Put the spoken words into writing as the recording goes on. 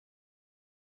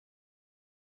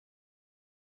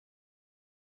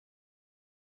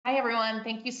Hi, everyone.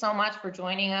 Thank you so much for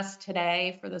joining us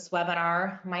today for this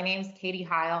webinar. My name is Katie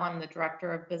Heil. I'm the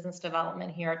Director of Business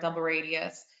Development here at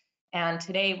DoubleRadius. And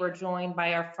today we're joined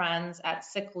by our friends at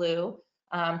Siklu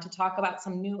to talk about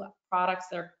some new products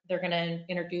they're going to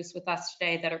introduce with us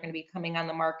today that are going to be coming on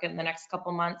the market in the next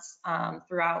couple months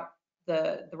throughout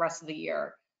the rest of the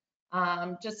year.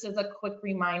 Just as a quick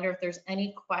reminder, if there's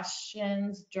any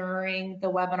questions during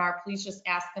the webinar, please just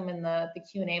ask them in the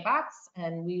Q&A box,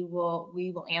 and we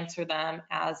will answer them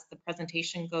as the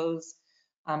presentation goes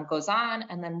on,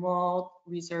 and then we'll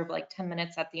reserve like 10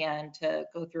 minutes at the end to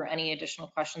go through any additional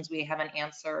questions we haven't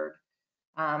answered.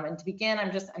 And to begin,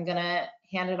 I'm gonna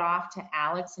hand it off to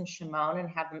Alex and Shimon and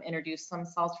have them introduce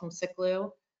themselves from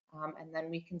Siklu, and then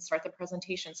we can start the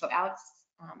presentation. So Alex,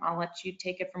 I'll let you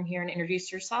take it from here and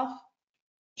introduce yourself.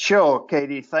 Sure,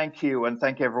 Katie, thank you, and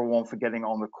thank everyone for getting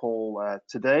on the call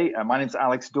today. My name is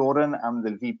Alex Dordan. I'm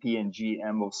the VP and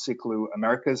GM of Siklu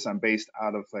Americas. I'm based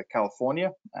out of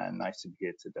California, and nice to be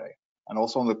here today. And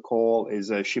also on the call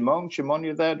is Shimon. Shimon,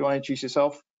 you there? Do you want to introduce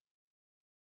yourself?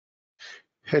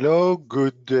 Hello,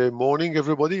 good morning,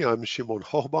 everybody. I'm Shimon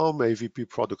Hochbaum, AVP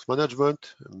Product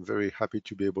Management. I'm very happy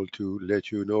to be able to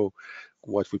let you know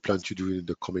what we plan to do in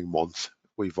the coming months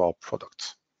with our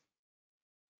products.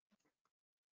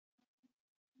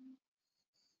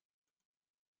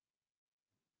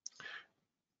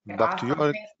 Back to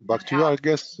you, I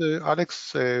guess,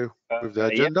 Alex, with the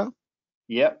agenda.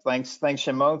 Yep, thanks,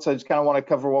 Shimon. So I just kind of want to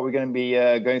cover what we're going to be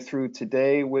going through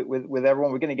today with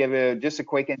everyone. We're going to give just a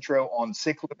quick intro on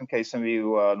Siklu in case some of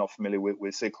you are not familiar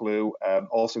with Siklu.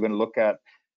 Also going to look at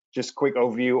just a quick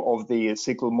overview of the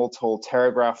Siklu multi-hole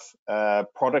telegraph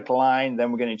product line.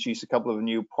 Then we're going to introduce a couple of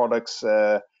new products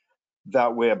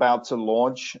that we're about to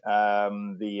launch,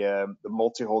 the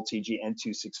multi-hole TG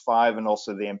N265 and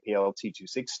also the MPL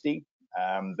T260.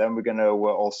 Then we're going to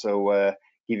also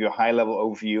give you a high-level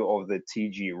overview of the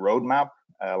TG roadmap,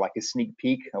 like a sneak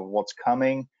peek of what's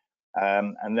coming.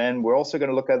 And then we're also going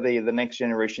to look at the next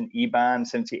generation E-band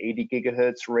 70-80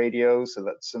 gigahertz radio, so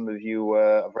that some of you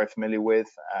are very familiar with.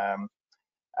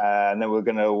 And then we're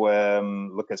going to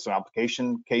look at some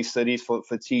application case studies for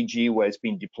TG where it's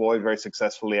been deployed very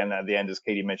successfully. And at the end, as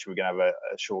Katie mentioned, we're going to have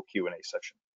a short Q&A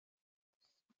session.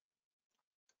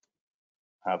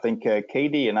 I think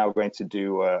Katie and I are going to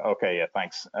do, okay, yeah,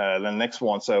 thanks. Then the next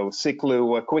one, so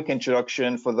Siklu, a quick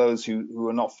introduction for those who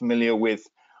are not familiar with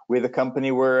the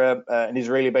company. We're an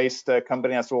Israeli-based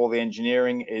company, that's all the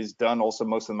engineering is done. Also,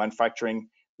 most of the manufacturing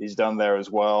is done there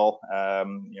as well.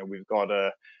 You know, we've got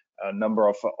a number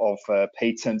of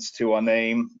patents to our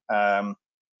name.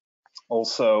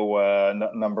 Also, a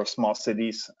number of smart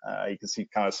cities. You can see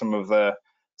kind of some of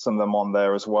them on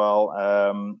there as well.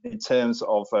 In terms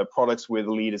of products, we're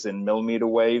the leaders in millimeter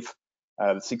wave,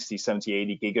 the 60, 70,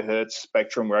 80 gigahertz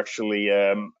spectrum. We're actually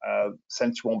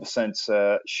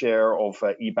 71% share of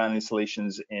E-band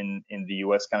installations in the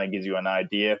US, kind of gives you an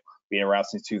idea. Been around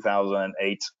since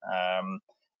 2008 and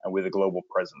with a global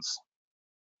presence.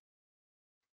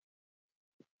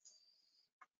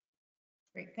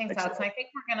 Great, thanks, Alex. I think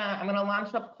I'm gonna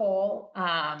launch a poll.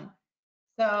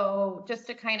 So just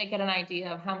to kind of get an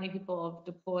idea of how many people have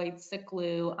deployed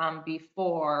Siklu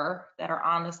before that are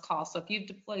on this call. So if you've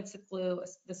deployed Siklu,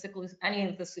 any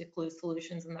of the Siklu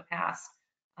solutions in the past,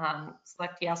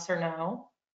 select yes or no,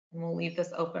 and we'll leave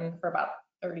this open for about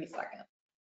 30 seconds.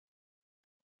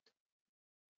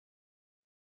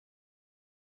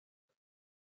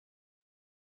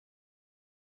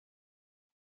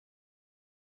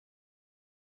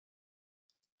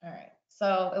 All right,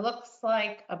 so it looks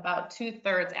like about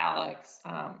 2/3, Alex,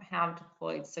 have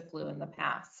deployed Siklu in the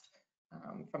past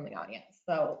from the audience.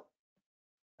 So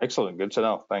excellent, good to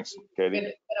know. Thanks, Katie.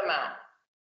 Good amount.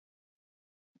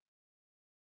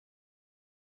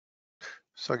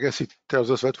 So I guess it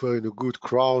tells us that we're in a good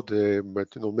crowd,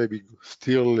 but you know, maybe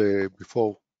still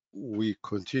before we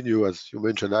continue, as you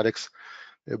mentioned, Alex,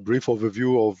 a brief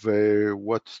overview of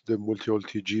what the multi-hole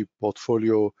TG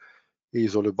portfolio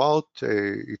is all about.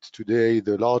 It's today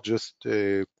the largest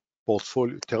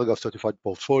portfolio, telegraph certified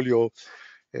portfolio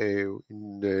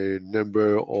in the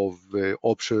number of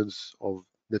options of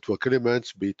network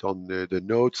elements, be it on the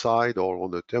node side or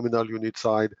on the terminal unit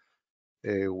side,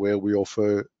 where we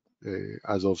offer,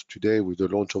 as of today, with the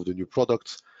launch of the new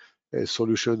products,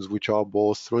 solutions which are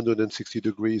both 360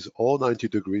 degrees or 90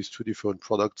 degrees, two different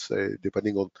products,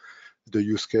 depending on the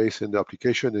use case and the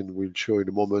application, and we'll show in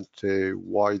a moment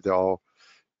why there are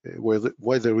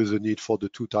why there is a need for the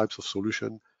two types of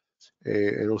solution,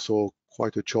 and also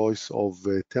quite a choice of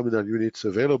terminal units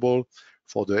available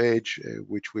for the edge,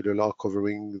 which will allow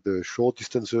covering the short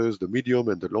distances, the medium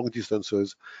and the long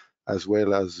distances, as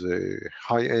well as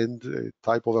high-end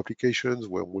type of applications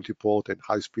where multi-port and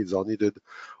high speeds are needed,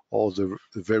 or the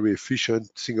very efficient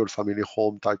single-family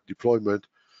home type deployment,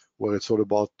 where it's all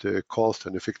about cost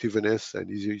and effectiveness and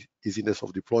easiness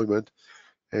of deployment.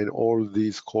 And all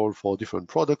these call for different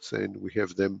products, and we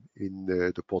have them in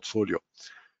the portfolio.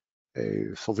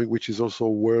 Something which is also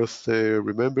worth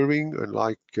remembering,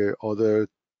 unlike other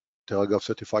TeraGraph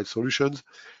certified solutions,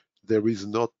 there is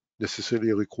not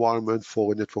necessarily a requirement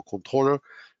for a network controller.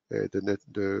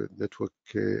 The network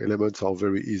elements are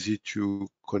very easy to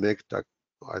connect.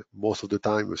 Most of the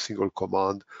time, a single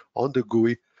command on the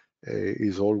GUI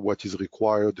is all what is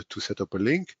required to set up a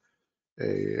link.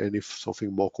 And if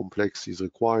something more complex is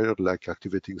required, like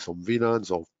activating some VLANs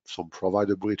or some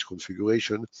provider bridge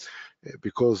configuration,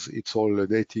 because it's all a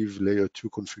native layer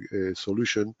 2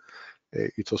 solution,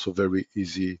 it's also very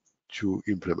easy to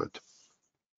implement.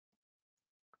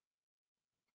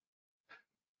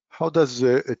 How does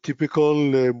a typical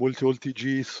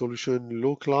multi-OLTG solution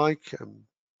look like? I'm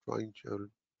trying to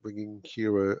bringing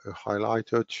here a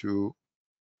highlighter to,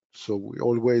 so we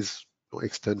always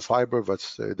extend fiber.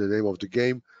 That's the name of the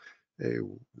game.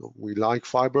 We like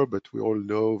fiber, but we all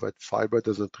know that fiber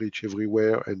doesn't reach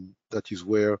everywhere, and that is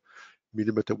where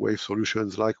millimeter wave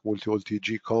solutions like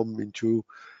multi-OLTG come into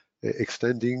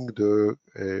extending the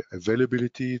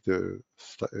availability,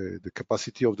 the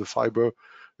capacity of the fiber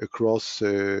across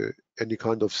any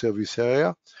kind of service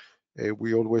area.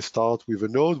 We always start with a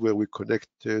node where we connect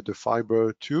the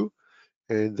fiber to,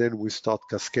 and then we start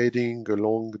cascading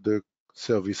along the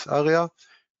service area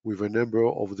with a number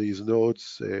of these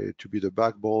nodes to be the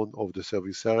backbone of the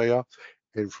service area.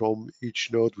 And from each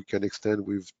node, we can extend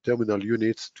with terminal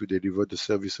units to deliver the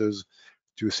services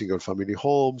to single family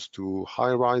homes, to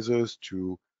high rises,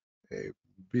 to a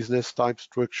business type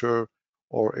structure,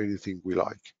 or anything we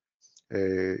like.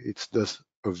 It's just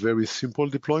a very simple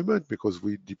deployment because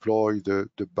we deploy the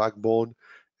backbone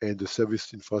and the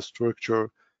service infrastructure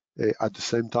at the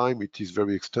same time. It is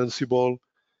very extensible.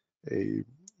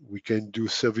 We can do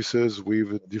services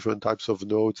with different types of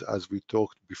nodes as we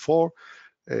talked before.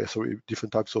 Sorry,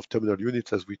 different types of terminal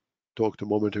units as we talked a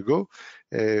moment ago,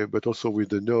 but also with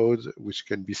the nodes which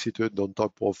can be seated on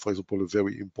top of, for example, a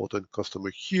very important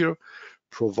customer here,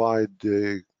 provide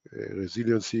the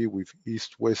resiliency with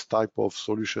east-west type of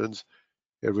solutions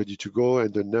ready to go,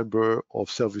 and the number of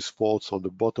service ports on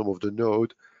the bottom of the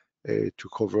node to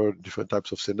cover different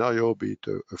types of scenario, be it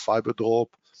a fiber drop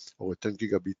or a 10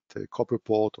 gigabit copper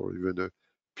port, or even a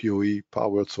PoE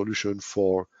powered solution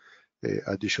for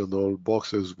additional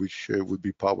boxes which would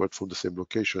be powered from the same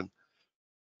location.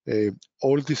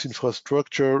 All this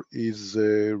infrastructure is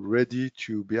ready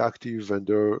to be active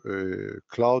under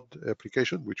cloud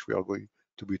application, which we are going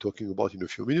to be talking about in a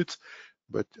few minutes.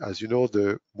 But as you know,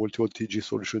 the multi-OLTG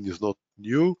solution is not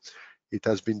new. It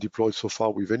has been deployed so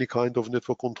far with any kind of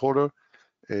network controller,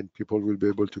 and people will be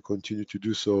able to continue to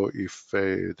do so if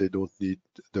they don't need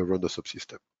the runner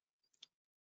subsystem.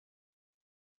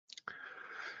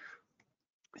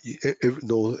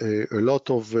 A lot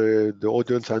of the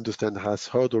audience, I understand, has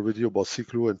heard already about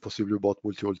Siklu and possibly about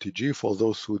multi-OLTG. For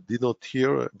those who did not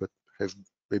hear but have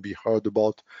maybe heard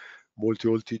about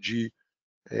multi-OLTG,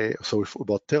 so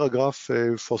about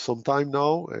TeraGraph for some time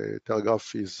now.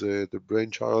 TeraGraph is the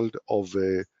brainchild of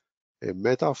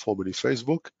Meta, formerly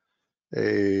Facebook.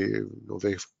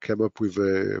 They came up with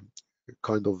a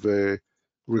kind of a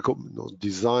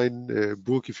design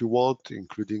book, if you want,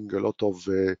 including a lot of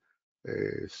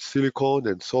silicon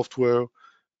and software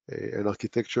and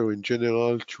architecture in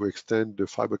general to extend the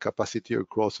fiber capacity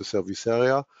across the service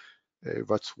area.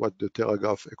 That's what the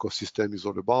TeraGraph ecosystem is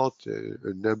all about.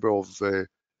 A number of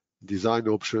design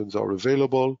options are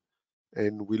available,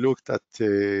 and we looked at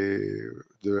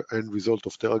the end result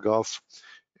of TeraGraph.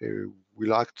 We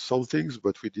liked some things,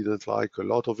 but we didn't like a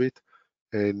lot of it,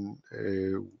 and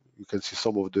you can see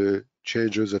some of the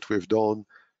changes that we've done.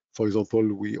 For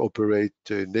example, we operate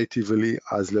natively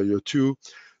as layer 2,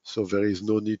 so there is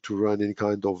no need to run any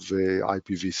kind of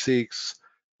IPv6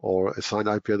 or assign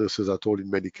IP addresses at all. In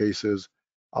many cases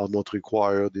are not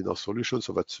required in our solution,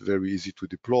 so that's very easy to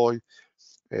deploy.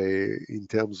 In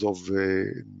terms of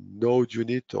node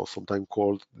unit, or sometimes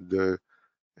called the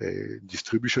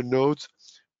distribution nodes,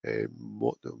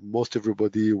 most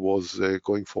everybody was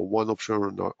going for one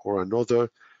option or another.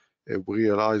 We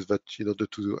realized that in order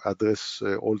to address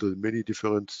all the many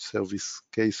different service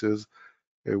cases,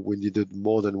 we needed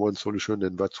more than one solution,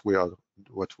 and that's what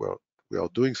we are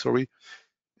doing. Sorry.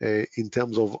 In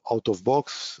terms of out of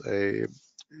box,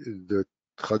 the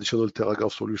traditional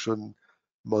TeraGraph solution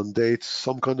mandates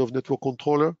some kind of network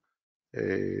controller.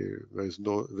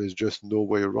 There's just no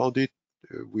way around it.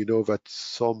 We know that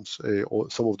some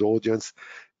of the audience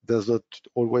does not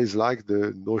always like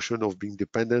the notion of being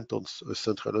dependent on a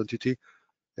central entity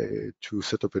to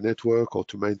set up a network or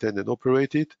to maintain and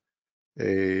operate it.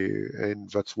 And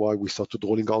that's why we started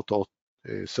rolling out our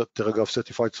TerraGraph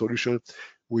certified solution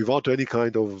without any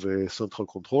kind of central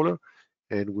controller,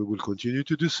 and we will continue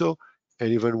to do so.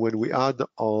 And even when we add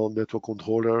our network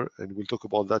controller, and we'll talk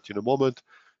about that in a moment,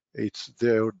 it's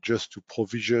there just to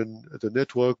provision the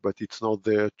network, but it's not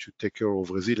there to take care of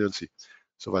resiliency.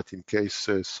 So that in case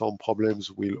some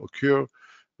problems will occur,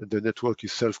 the network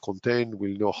is self-contained,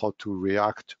 we'll know how to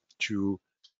react to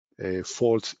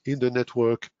faults in the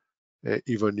network,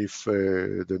 even if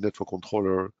the network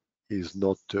controller is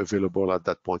not available at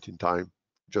that point in time,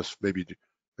 just maybe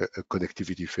a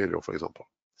connectivity failure, for example.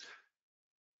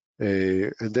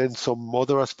 And then some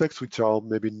other aspects which are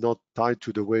maybe not tied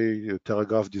to the way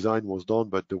TerraGraph design was done,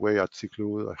 but the way at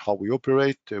Siklu, how we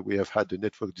operate. We have had the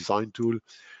network design tool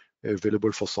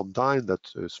available for some time,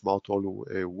 that's Smart All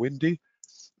Windy,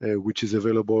 which is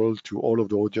available to all of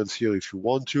the audience here if you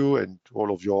want to, and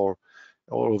all of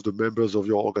the members of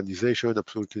your organization,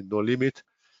 absolutely no limit.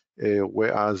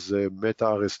 Whereas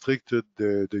Meta restricted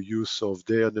the use of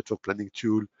their network planning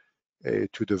tool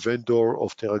to the vendor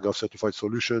of TerraGraph certified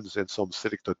solutions and some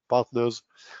selected partners.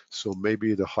 So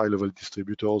maybe the high-level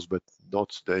distributors, but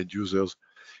not the end users,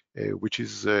 which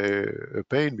is a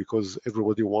pain because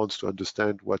everybody wants to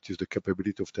understand what is the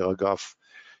capability of TerraGraph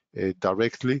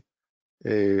directly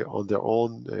on their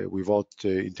own without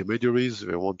intermediaries.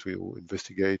 They want to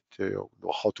investigate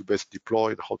how to best deploy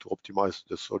and how to optimize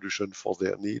the solution for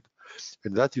their need.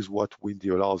 And that is what Windy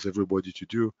allows everybody to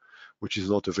do, which is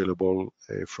not available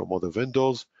from other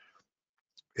vendors.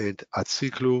 And at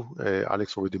Siklu,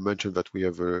 Alex already mentioned that we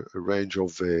have a range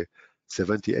of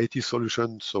 70, 80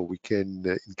 solutions. So we can,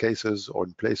 in cases or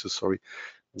in places,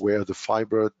 where the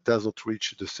fiber does not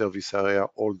reach the service area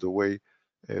all the way,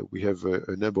 we have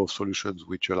a number of solutions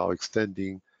which allow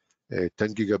extending 10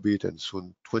 gigabit and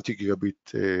soon 20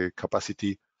 gigabit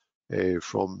capacity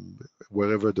from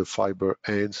wherever the fiber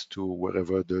ends to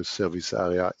wherever the service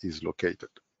area is located.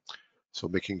 So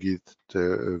making it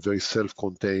a very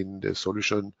self-contained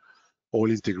solution, all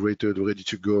integrated, ready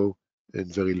to go,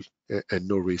 and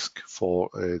no risk for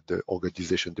the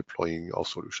organization deploying our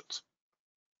solutions.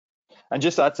 And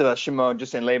just to add to that, Shimon,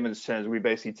 just in layman's terms, we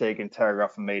basically taken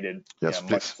TerraGraph and made it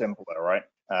much simpler, right?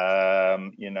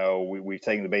 We've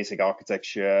taken the basic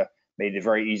architecture, made it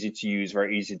very easy to use,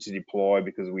 very easy to deploy,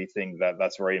 because we think that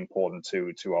that's very important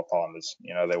to our partners.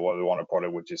 They want a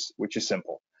product which is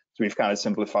simple. So we've kind of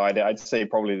simplified it. I'd say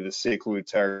probably the Siklu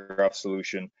TerraGraph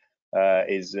solution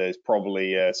is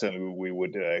probably certainly we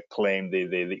would claim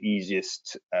the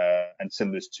easiest and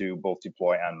simplest to both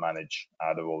deploy and manage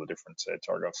out of all the different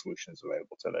TerraGraph solutions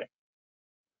available today.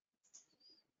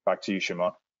 Back to you,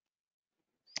 Shimon.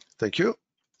 Thank you.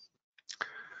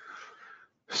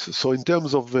 So in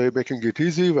terms of making it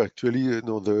easy, actually,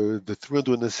 the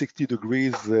 360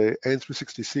 degrees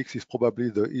N366 is probably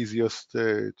the easiest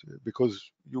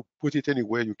because you put it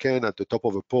anywhere you can, at the top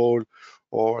of a pole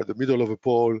or at the middle of a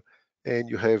pole, and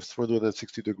you have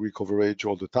 360-degree coverage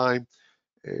all the time,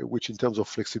 which in terms of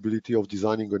flexibility of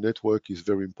designing a network is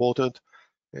very important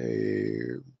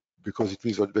because it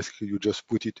means that basically you just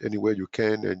put it anywhere you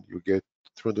can and you get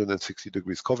 360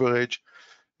 degrees coverage.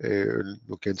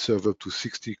 You can serve up to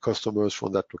 60 customers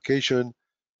from that location.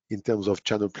 In terms of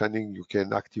channel planning, you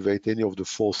can activate any of the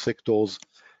 4 sectors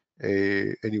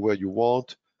anywhere you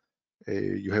want.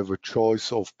 You have a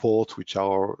choice of ports which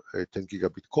are 10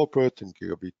 gigabit copper, 10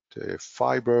 gigabit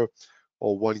fiber,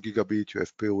 or 1 gigabit. You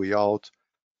have PoE out.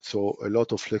 So a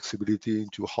lot of flexibility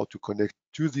into how to connect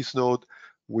to this node,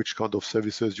 which kind of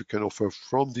services you can offer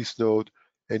from this node,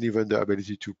 and even the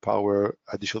ability to power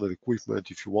additional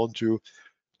equipment if you want to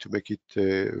make it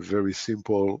very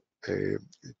simple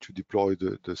to deploy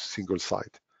the single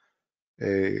site.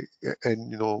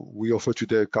 And we offer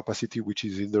today a capacity which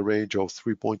is in the range of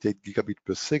 3.8 gigabit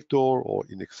per sector or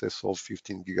in excess of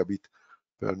 15 gigabit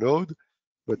per node.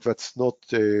 But that's not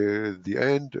the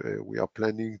end. We are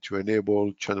planning to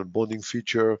enable channel bonding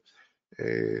feature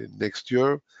next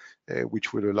year,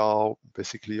 which will allow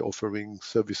basically offering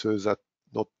services at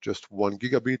not just 1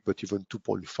 gigabit, but even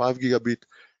 2.5 gigabit.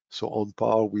 So on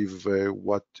par with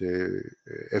what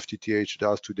FTTH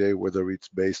does today, whether it's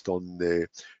based on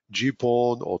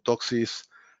GPON or DOCSIS,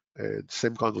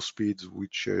 same kind of speeds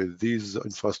which these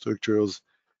infrastructures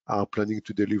are planning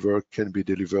to deliver can be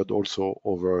delivered also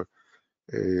over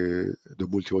the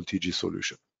multi-OLTG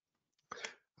solution.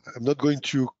 I'm not going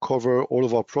to cover all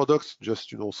of our products, just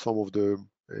some of the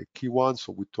key ones.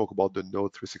 So we talk about the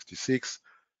Node 366.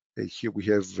 Here we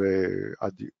have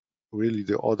at really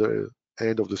the other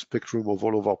end of the spectrum of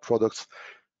all of our products,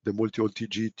 the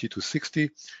multi-OLTG T260,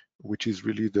 which is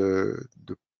really the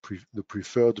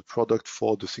preferred product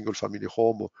for the single family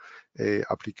home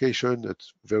application.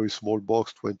 It's very small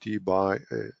box, 20 by,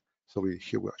 sorry,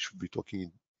 here I should be talking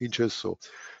in inches, so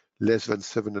less than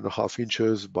 7.5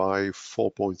 inches by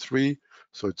 4.3.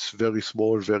 So it's very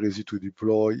small, very easy to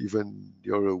deploy, even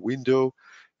near a window,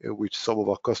 which some of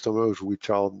our customers which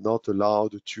are not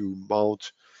allowed to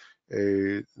mount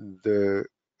the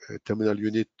terminal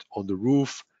unit on the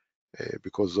roof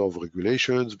because of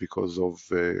regulations, because of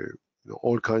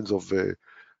all kinds of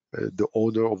the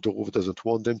owner of the roof doesn't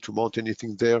want them to mount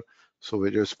anything there, so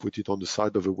they just put it on the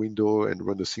side of a window and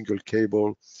run a single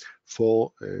cable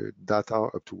for data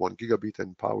up to 1 gigabit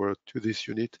and power to this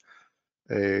unit.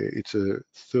 It's a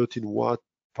 13 watt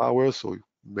power, so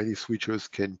many switches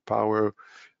can power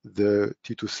the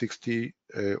T260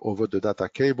 over the data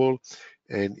cable.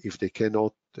 And if they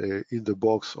cannot, in the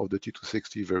box of the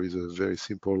T260, there is a very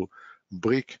simple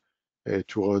brick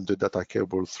to run the data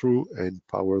cable through and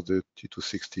power the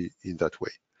T260 in that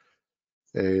way.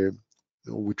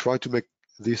 We try to make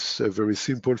this very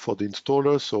simple for the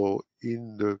installer. So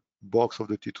in the box of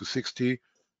the T260,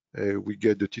 we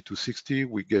get the T260,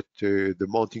 we get the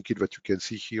mounting kit that you can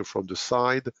see here from the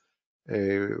side.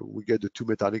 We get the two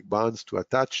metallic bands to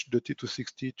attach the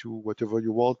T260 to whatever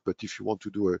you want. But if you want to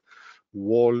do a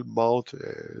wall mount,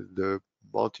 the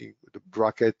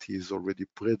bracket is already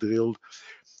pre-drilled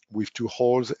with 2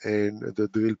 holes, and the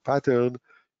drill pattern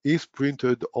is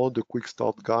printed on the quick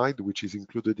start guide, which is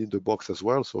included in the box as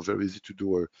well. So very easy to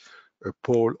do a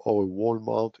pole or a wall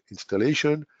mount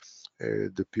installation.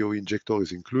 The PO injector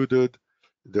is included.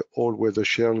 The all-weather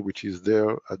shell, which is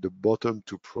there at the bottom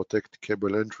to protect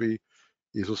cable entry,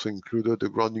 is also included. The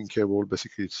grounding cable,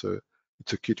 basically it's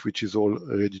a kit which is all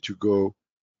ready to go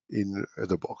in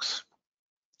the box.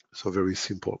 So very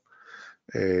simple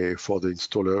for the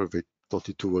installer. They don't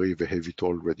need to worry, they have it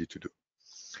all ready to do.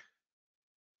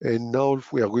 And now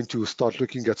we are going to start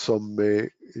looking at some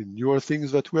newer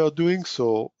things that we are doing.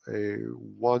 So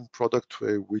one product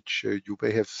which you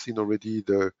may have seen already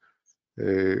the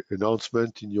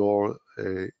announcement in your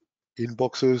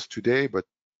inboxes today, but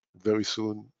very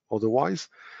soon otherwise,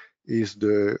 is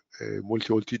the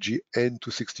multi-OLTG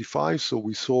N265. So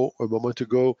we saw a moment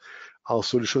ago our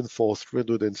solution for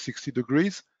 360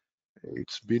 degrees.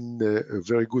 It's been a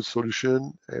very good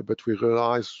solution, but we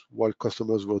realized while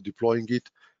customers were deploying it,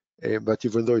 but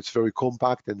even though it's very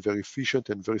compact and very efficient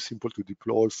and very simple to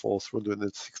deploy for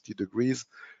 360 degrees,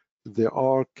 there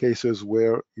are cases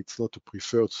where it's not a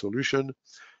preferred solution.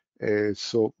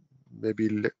 So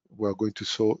maybe we're going to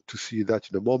see that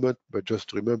in a moment, but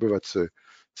just remember that's a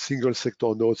single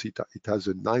sector nodes. It has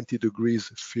a 90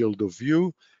 degrees field of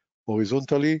view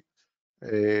horizontally.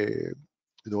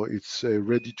 It's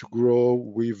ready to grow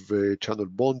with channel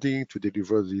bonding to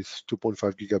deliver these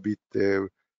 2.5 gigabit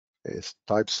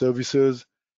type services.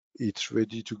 It's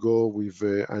ready to go with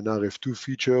an RF2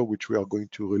 feature, which we are going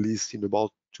to release in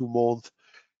about 2 months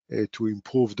to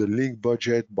improve the link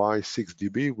budget by 6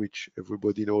 dB, which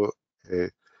everybody knows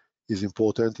is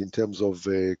important in terms of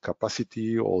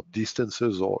capacity or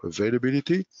distances or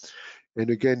availability. And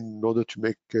again, in order to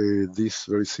make this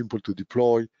very simple to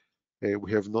deploy,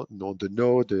 we have not the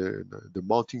node, the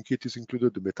mounting kit is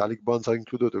included, the metallic bands are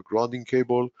included, the grounding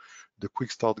cable, the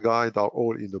quick start guide are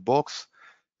all in the box.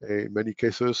 In many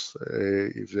cases,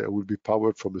 if they will be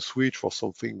powered from a switch for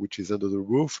something which is under the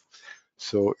roof,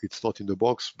 so it's not in the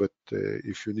box. But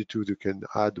if you need to, you can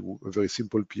add a very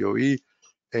simple PoE,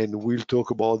 and we'll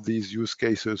talk about these use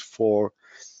cases for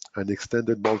an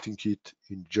extended mounting kit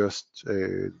in just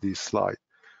this slide.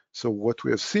 So what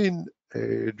we have seen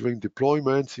during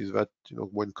deployments is that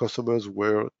when customers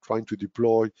were trying to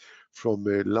deploy from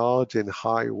large and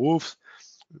high roofs,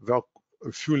 there are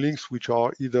a few links which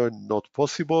are either not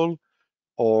possible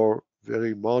or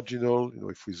very marginal.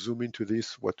 If we zoom into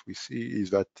this, what we see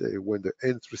is that when the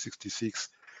N366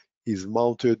 is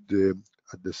mounted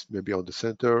at this, maybe on the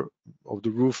center of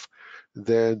the roof,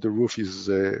 then the roof is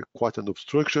quite an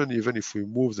obstruction. Even if we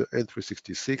move the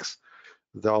N366,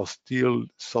 there are still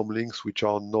some links which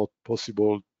are not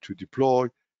possible to deploy.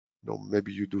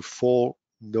 Maybe you do 4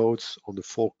 nodes on the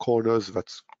 4 corners.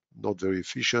 That's not very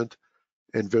efficient,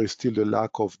 and there is still a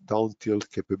lack of down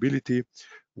tilt capability,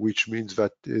 which means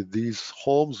that these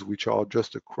homes which are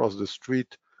just across the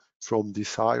street from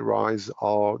this high rise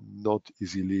are not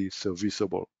easily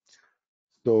serviceable.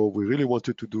 So we really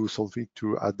wanted to do something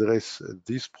to address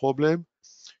this problem,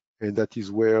 and that is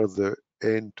where the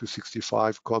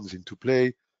N265 comes into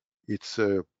play. It's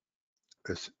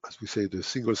as we say, the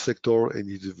single sector, and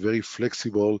it's very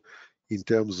flexible in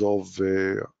terms of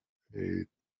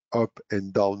up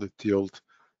and down tilt.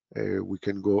 We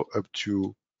can go up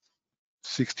to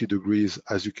 60 degrees,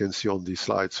 as you can see on this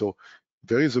slide. So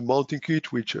there is a mounting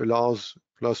kit which allows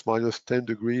plus minus 10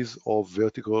 degrees of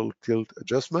vertical tilt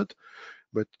adjustment.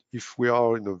 But if we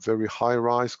are in a very high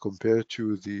rise compared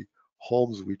to the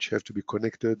homes which have to be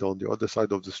connected on the other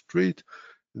side of the street,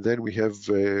 then we have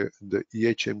the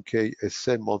EHMK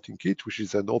SM mounting kit, which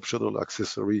is an optional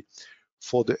accessory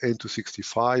for the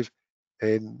N265,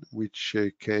 and which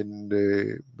can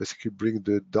basically bring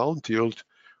the down tilt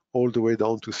all the way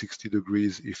down to 60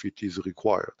 degrees if it is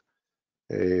required.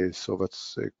 So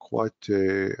that's quite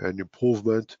an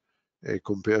improvement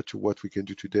compared to what we can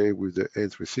do today with the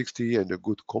N360, and a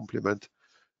good complement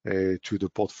to the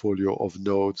portfolio of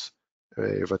nodes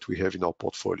that we have in our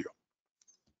portfolio.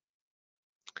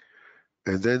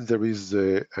 And then there is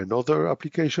another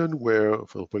application where,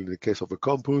 for example, in the case of a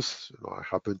campus, I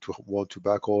happen to want to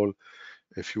backhaul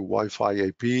a few Wi-Fi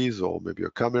APs or maybe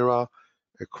a camera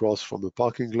across from a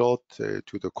parking lot to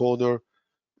the corner.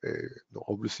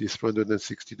 Obviously,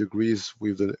 360 degrees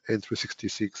with the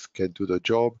N366 can do the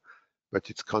job, but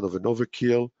it's kind of an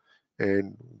overkill,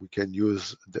 and we can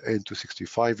use the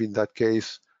N265 in that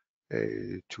case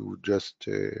to just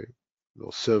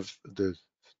serve the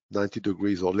 90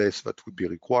 degrees or less that would be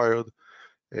required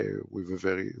with a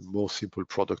very more simple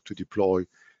product to deploy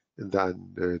than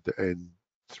the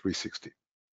N360.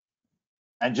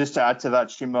 And just to add to that,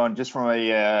 Shimon, just from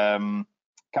a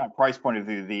kind of price point of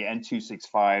view, the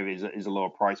N265 is a lower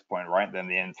price point, right, than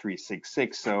the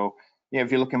N366. So yeah,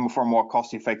 if you're looking for a more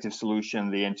cost-effective solution,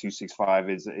 the N265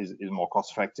 is more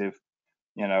cost-effective,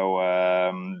 than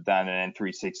an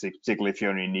N360, particularly if you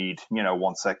only need,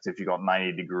 one sector. If you've got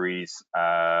 90 degrees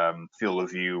field of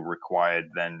view required,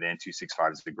 then the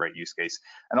N265 is a great use case.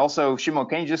 And also, Shimon,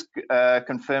 can you just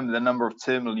confirm the number of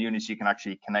terminal units you can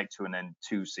actually connect to an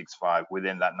N265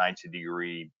 within that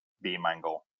 90-degree beam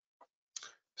angle?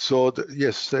 So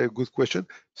yes, good question.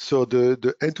 So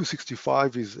the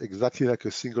N265 is exactly like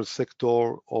a single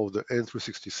sector of the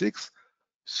N366.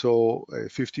 So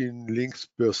 15 links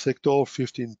per sector,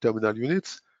 15 terminal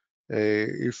units.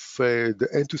 If the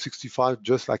N265,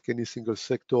 just like any single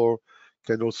sector,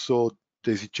 can also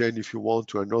daisy chain if you want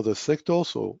to another sector.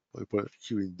 So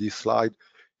here in this slide,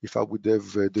 if I would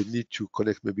have the need to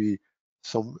connect maybe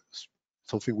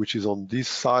something which is on this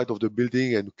side of the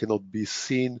building and cannot be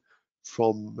seen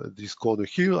from this corner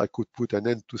here, I could put an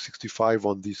N265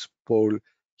 on this pole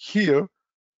here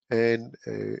and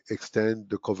extend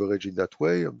the coverage in that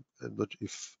way. I'm not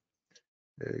if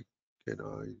can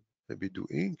I maybe do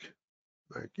ink?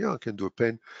 Like, yeah, I can do a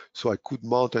pen. So I could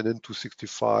mount an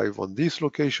N265 on this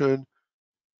location,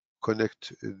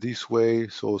 connect this way,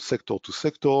 so sector to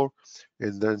sector,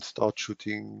 and then start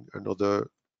shooting another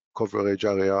coverage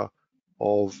area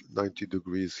of 90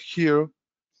 degrees here.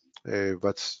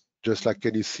 That's just like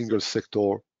any single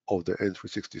sector of the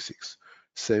N366.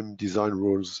 Same design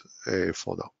rules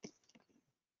for now.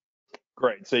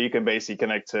 Great. So you can basically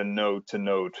connect a node to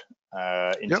node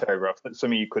in Telegraph. That's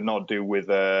something you could not do with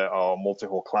our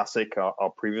multi-hole classic,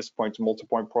 our previous point to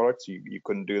multipoint products. You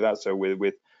couldn't do that. So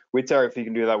with Telegraph, you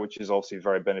can do that, which is obviously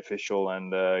very beneficial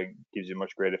and gives you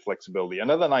much greater flexibility.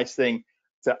 Another nice thing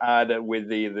to add with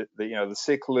the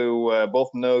Siklu, both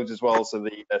nodes as well as some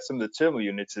of the terminal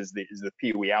units is the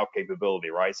PoE out capability,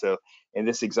 right? So in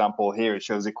this example here, it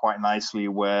shows it quite nicely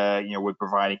where we're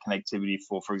providing connectivity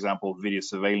for example, video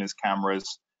surveillance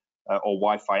cameras or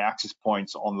Wi-Fi access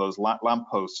points on those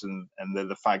lampposts, and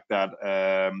the fact that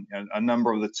a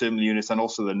number of the terminal units and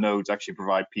also the nodes actually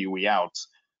provide PoE outs,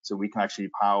 so we can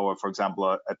actually power, for example,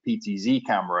 a PTZ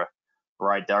camera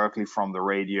right directly from the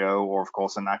radio, or of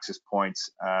course an access point.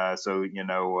 So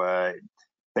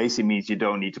basically means you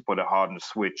don't need to put a hardened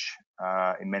switch.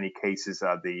 In many cases,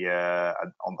 on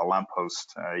the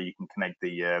lamppost, you can connect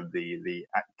the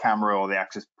camera or the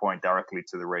access point directly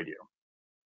to the radio.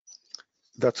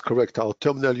 That's correct. Our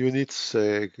terminal units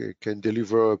can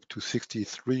deliver up to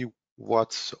 63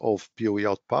 watts of PoE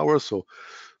out power. So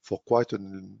for quite a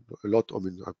lot, I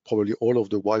mean, probably all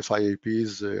of the Wi-Fi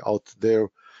APs out there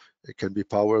can be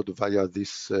powered via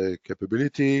this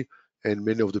capability, and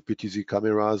many of the PTZ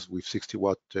cameras with 60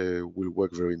 watt will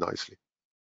work very nicely.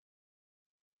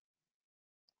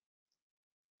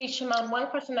 Hey, Shimon, one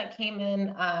question that came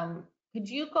in, could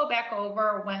you go back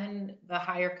over when the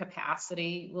higher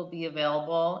capacity will be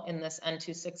available in this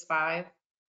N265?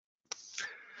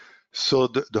 So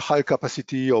the high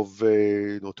capacity of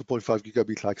 2.5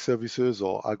 gigabit like services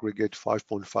or aggregate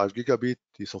 5.5 gigabit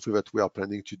is something that we are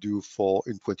planning to do in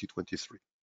 2023.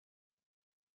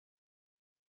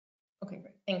 Okay,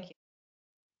 great. Thank you.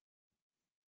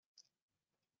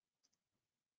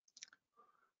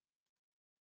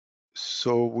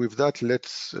 So with that,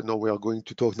 we are going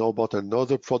to talk now about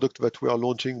another product that we are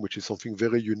launching, which is something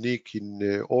very unique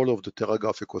in all of the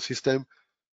TerraGraph ecosystem.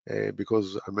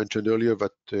 Because I mentioned earlier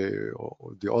that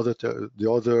the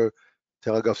other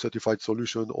TerraGraph certified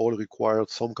solution all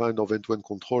required some kind of end-to-end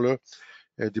controller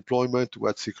deployment,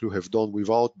 what Siklu have done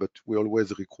without, but we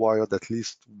always required at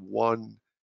least one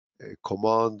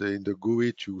command in the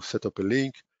GUI to set up a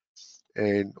link.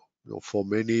 And for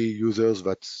many users,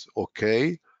 that's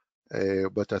okay.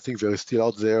 But I think there is still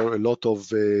out there a lot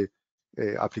of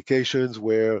applications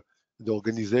where the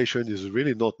organization is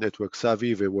really not network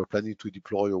savvy. They were planning to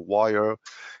deploy a wire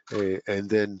and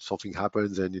then something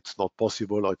happens and it's not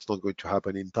possible or it's not going to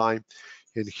happen in time.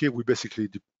 And here we basically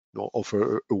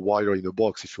offer a wire in a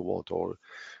box if you want, or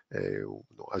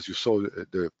as you saw,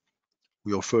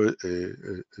 we offer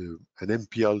an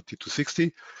MPL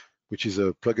T260, which is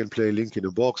a plug and play link in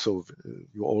a box. So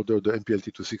you order the MPL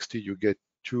T260, you get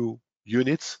 2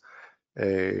 units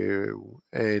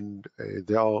and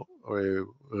they are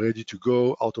ready to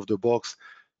go out of the box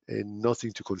and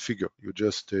nothing to configure. You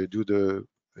just do the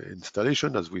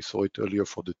installation as we saw it earlier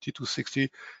for the T260.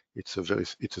 It's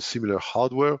a similar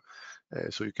hardware,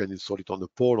 so you can install it on the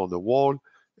pole, on the wall,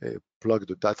 plug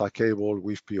the data cable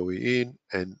with PoE in,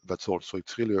 and that's all. So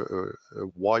it's really a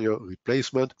wire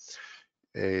replacement.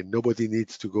 Nobody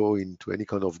needs to go into any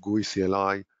kind of GUI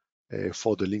CLI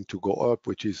for the link to go up,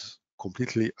 which is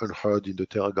completely unheard in the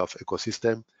TerraGraph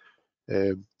ecosystem.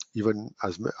 Even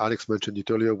as Alex mentioned it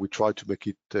earlier, we try to make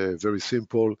it very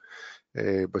simple,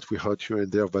 but we heard here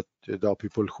and there that there are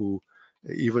people who,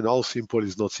 even how simple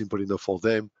is not simple enough for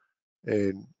them.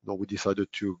 And we decided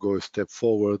to go a step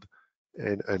forward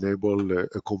and enable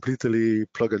a completely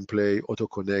plug and play auto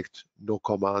connect, no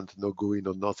command, no GUI,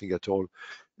 no nothing at all,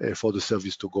 for the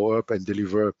service to go up and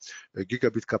deliver a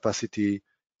gigabit capacity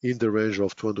in the range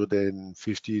of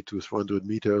 250 to 300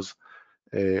 meters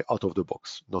out of the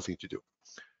box, nothing to do.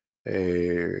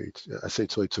 I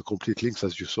said, so it's a complete link,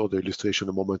 as you saw the illustration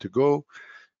a moment ago.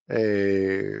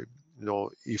 If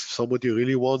somebody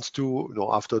really wants to,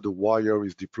 after the wire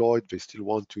is deployed, they still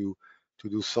want to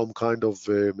do some kind of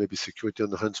maybe security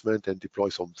enhancement and deploy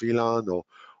some VLAN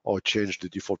or change the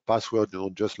default password,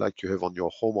 just like you have on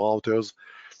your home routers.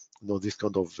 This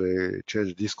kind of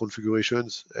change these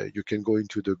configurations. You can go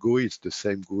into the GUI. It's the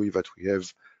same GUI that we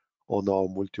have on our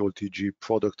multi-OTG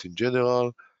products in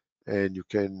general, and you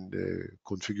can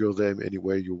configure them any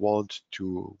way you want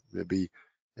to maybe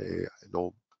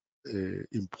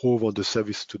improve on the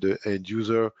service to the end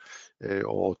user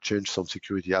or change some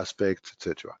security aspects,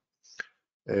 etc.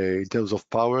 In terms of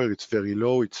power, it's very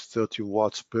low. It's 30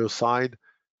 watts per side.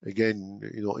 Again,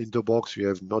 in the box, you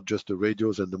have not just the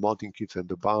radios and the mounting kits and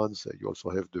the bands, you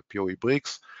also have the PoE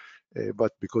bricks.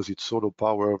 But because it's solar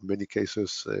power, in many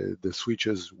cases, the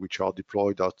switches which are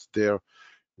deployed out there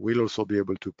will also be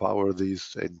able to power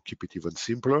these and keep it even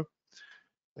simpler.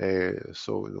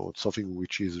 So it's something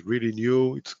which is really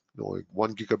new. It's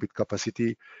 1 gigabit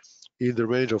capacity in the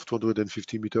range of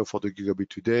 250 meters for the gigabit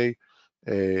today.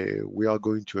 We are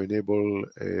going to enable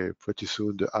pretty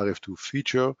soon the RF2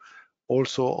 feature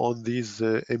also on these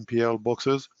MPL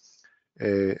boxes,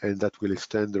 and that will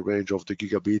extend the range of the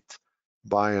gigabit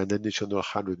by an additional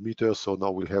 100 meters. So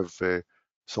now we'll have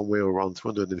somewhere around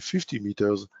 350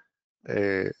 meters.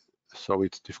 So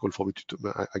it's difficult for me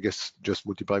to, I guess, just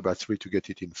multiply by 3 to get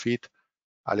it in feet.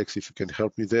 Alex, if you can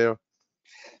help me there.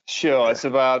 Sure, it's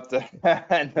about,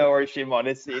 no worries, Shimon.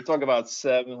 You talk about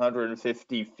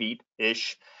 750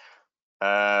 feet-ish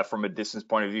from a distance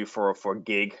point of view for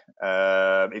gig.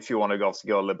 If you want to obviously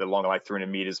go a little bit longer, like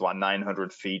 300 meters, about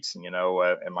 900 feet,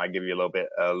 it might give you a little bit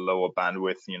lower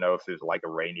bandwidth, if it's like a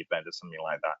rain event or something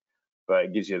like that. But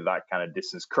it gives you that kind of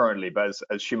distance currently. But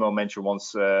as Shimon mentioned,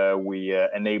 once we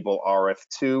enable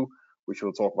RF2, which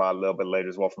we'll talk about a little bit later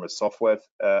as well from a software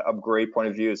upgrade point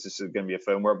of view, this is going to be a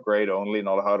firmware upgrade only,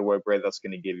 not a hardware upgrade. That's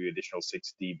going to give you additional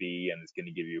 6 dB, and it's going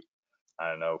to give you, I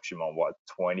don't know, Shimon, what,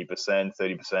 20%,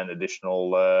 30%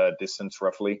 additional distance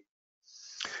roughly?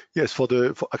 Yes,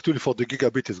 actually for the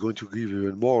gigabit, it's going to give you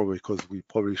even more, because we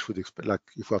probably should expect, like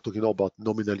if we're talking about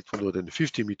nominally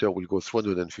 250 meter, we'll go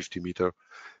 350 meter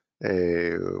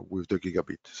with the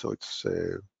gigabit. So it's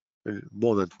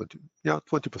more than 20%, yeah,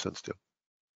 20% still.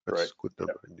 That's a good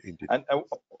number indeed. And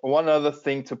one other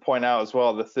thing to point out as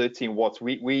well, the 13 watts,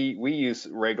 we use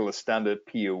regular standard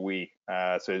PoE,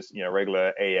 so it's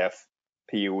regular AF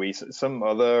PoE. So some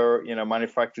other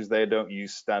manufacturers they don't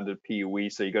use standard PoE,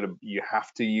 so you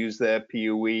have to use their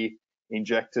PoE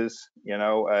injectors. In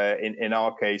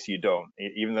our case, you don't,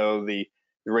 even though the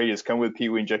radios come with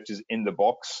PoE injectors in the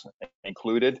box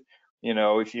included.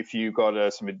 If you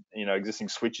got some existing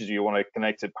switches, you want to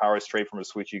connect it power straight from a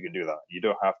switch, you can do that. You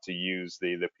don't have to use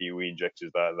the PoE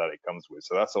injectors that it comes with.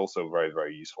 So that's also very,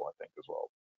 very useful, I think, as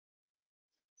well.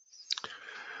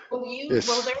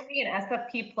 Will there be an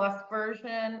SFP Plus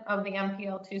version of the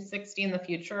MPL 260 in the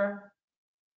future?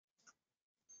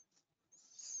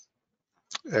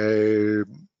 There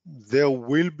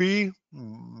will be,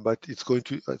 but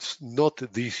it's not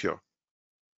this year.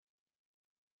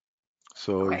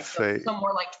 So okay, so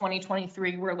more like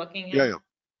 2023 we're looking at? Yeah.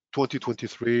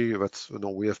 2023,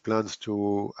 we have plans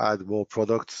to add more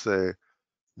products,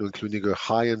 including a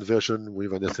high-end version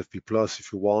with an SFP Plus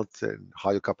if you want, and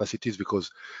higher capacities,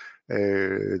 because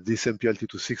this MPLT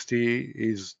 260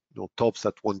 is tops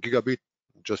at 1 gigabit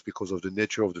just because of the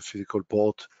nature of the physical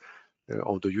port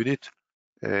of the unit.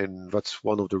 And that's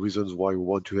one of the reasons why we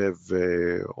want to have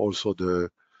also the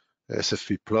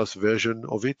SFP Plus version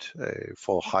of it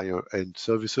for higher end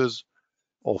services,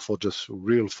 or for just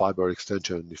real fiber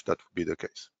extension, if that would be the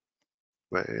case.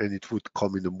 And it would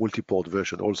come in a multi-port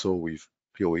version also with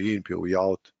PoE in, PoE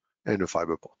out, and a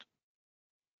fiber port.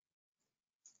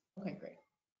 Okay, great.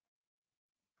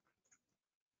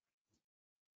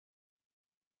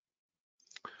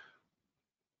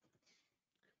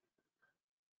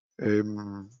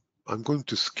 I'm going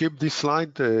to skip this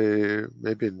slide,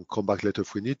 maybe and come back later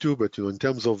if we need to. But in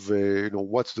terms of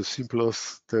what's the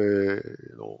simplest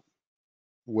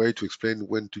way to explain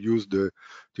when to use the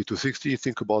T260,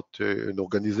 think about an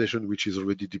organization which is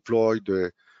already deployed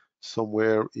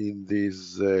somewhere in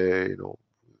these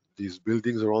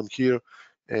buildings around here,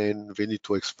 and they need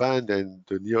to expand, and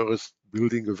the nearest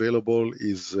building available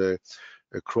is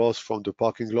across from the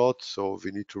parking lot, so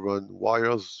they need to run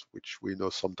wires, which we know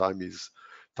sometimes is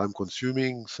time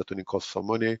consuming, certainly costs some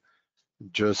money.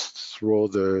 Just throw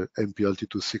the MPLT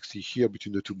 260 here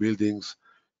between the two buildings,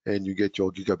 and you get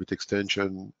your gigabit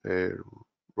extension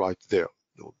right there.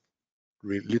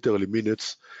 Literally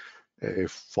minutes.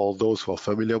 For those who are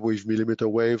familiar with millimeter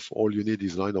wave, all you need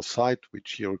is line of sight,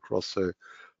 which here across a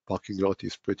parking lot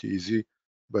is pretty easy.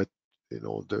 But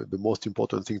the most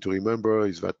important thing to remember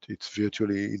is that it's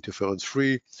virtually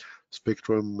interference-free.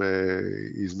 Spectrum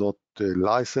is not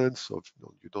licensed, so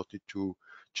you don't need to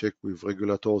check with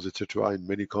regulators, etc. In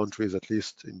many countries, at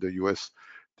least in the US,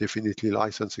 definitely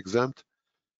license exempt.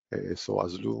 So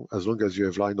as long as you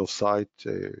have line of sight,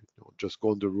 just go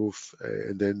on the roof,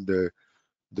 and then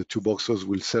the two boxes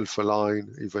will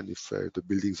self-align, even if the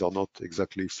buildings are not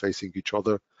exactly facing each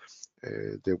other.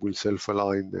 They will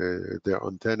self-align their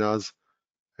antennas,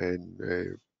 and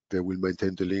they will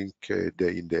maintain the link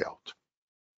day in, day out.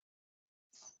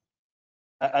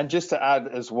 And just to add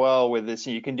as well with this,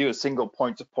 you can do a single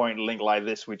point-to-point link like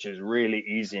this, which is really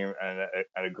easy and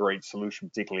a great solution,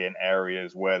 particularly in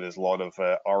areas where there's a lot of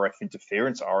RF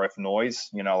interference, RF noise,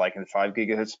 like in the 5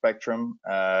 gigahertz spectrum.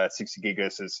 60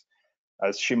 gigahertz is,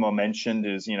 as Shimo mentioned,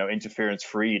 is interference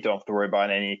free. You don't have to worry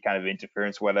about any kind of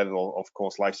interference, whatever, of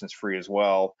course, license free as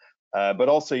well. But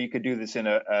also you could do this in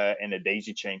a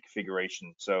daisy chain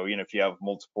configuration. So if you have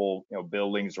multiple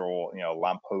buildings or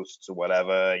lampposts or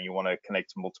whatever, you want to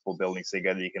connect multiple buildings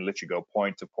together, you can literally go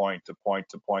point to point to point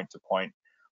to point to point.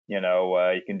 You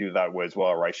can do that way as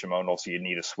well, right, Shimon? Also, you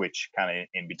need a switch kind of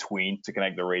in between to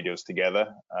connect the radios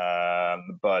together.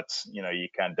 But you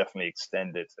can definitely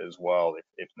extend it as well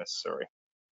if necessary.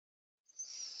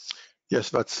 Yes,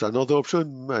 that's another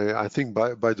option. I think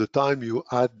by the time you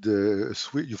add the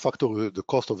switch, you factor the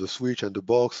cost of the switch and the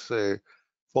box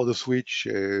for the switch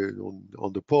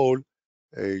on the pole,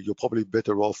 you're probably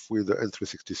better off with the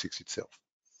N366 itself.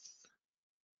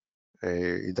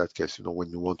 In that case, when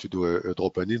you want to do a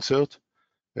drop and insert,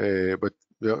 but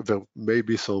there may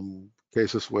be some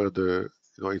cases where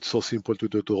it's so simple to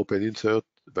do drop and insert,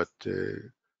 but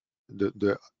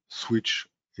the switch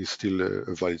is still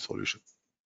a valid solution.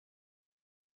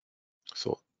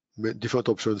 So different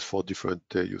options for different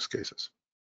use cases.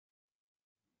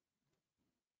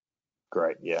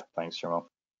 Great, yeah, thanks,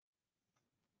 Jamal.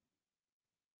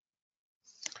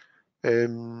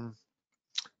 And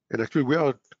actually, we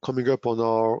are coming up on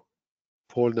our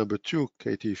poll number 2.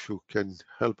 Katie, if you can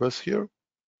help us here.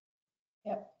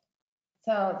 Yep.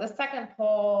 So the second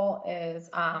poll is,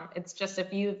 it's just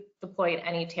if you've deployed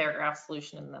any Terragraph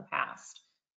solution in the past.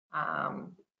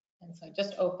 And so I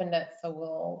just opened it, so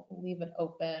we'll leave it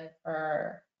open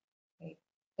for maybe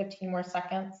 15 more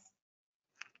seconds.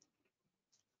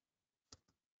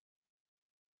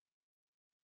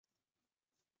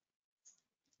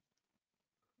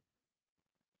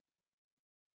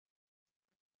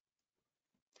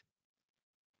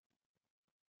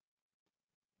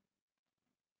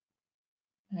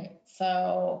 All right,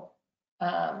 so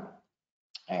all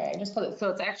right, just put it, so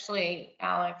it's actually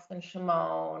Alex and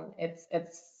Shimon. It's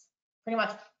pretty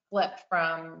much flipped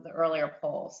from the earlier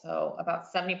poll. So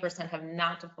about 70% have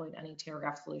not deployed any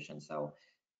TerraGraph solution. So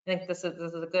I think this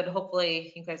is a good,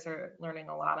 hopefully you guys are learning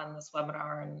a lot on this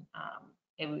webinar, and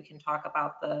maybe we can talk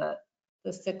about the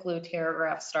Siklu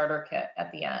TerraGraph starter kit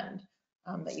at the end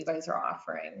that you guys are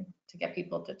offering to get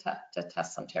people to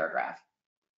test some TerraGraph.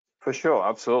 For sure,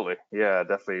 absolutely. Yeah,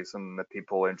 definitely some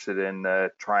people interested in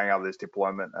trying out this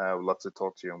deployment. Would love to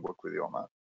talk to you and work with you on that.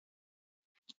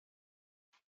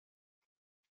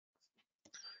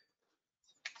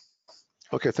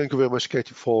 Okay, thank you very much,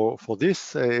 Katie, for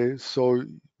this. So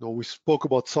we spoke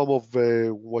about some of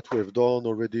what we have done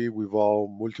already with our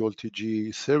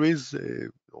multi-OLTG series.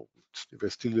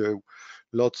 There's still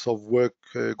lots of work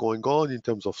going on in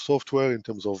terms of software, in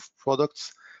terms of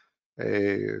products.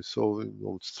 So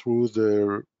through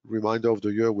the remainder of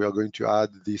the year, we are going to add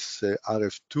this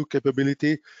RF2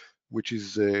 capability, which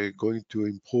is going to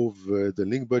improve the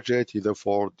link budget, either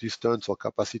for distance or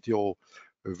capacity or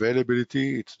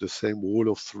availability. It's the same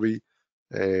rule of three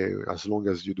as long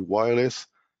as you do wireless,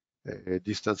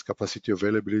 distance, capacity,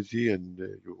 availability, and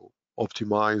you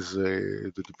optimize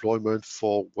the deployment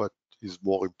for what is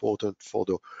more important for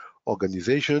the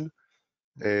organization.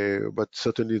 But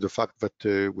certainly the fact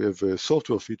that we have a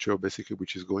software feature basically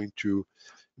which is going to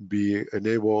be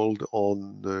enabled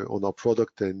on our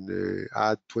product and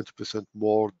add 20%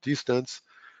 more distance.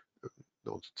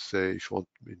 Say if you want,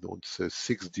 it's a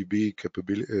 6 dB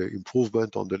capability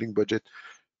improvement on the link budget,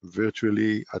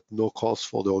 virtually at no cost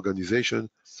for the organization.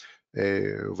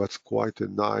 That's quite a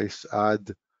nice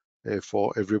add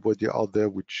for everybody out there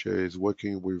which is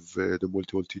working with the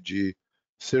multi-OLTG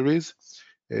series.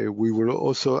 We will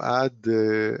also add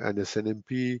an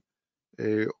SNMP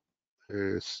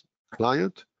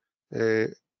client,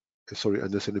 sorry,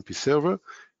 an SNMP server,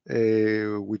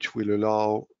 which will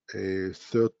allow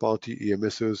third-party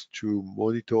EMSs to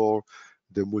monitor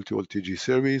the multi-OLTG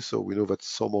series. So we know that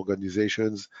some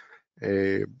organizations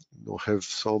have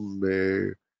some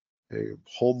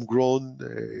homegrown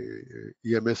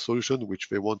EMS solution which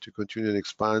they want to continue and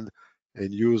expand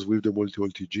and use with the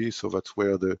multi-OLTG. So that's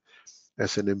where the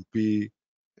SNMP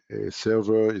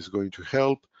server is going to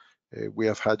help. We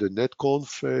have had a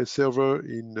netconf server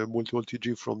in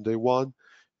multi-OLTG from day one,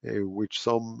 which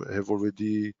some have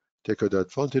already taken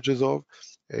advantages of,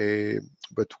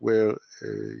 but where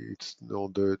it's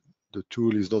the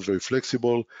tool is not very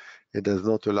flexible and does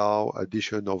not allow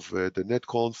addition of the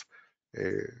netconf,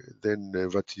 then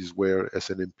that is where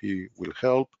SNMP will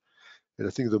help. And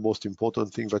I think the most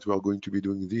important thing that we are going to be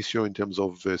doing this year in terms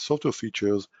of software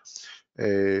features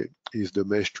is the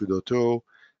Mesh 2.0,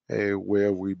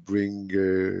 where we bring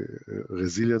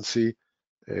resiliency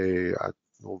at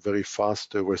very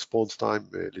fast response time,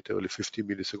 literally 50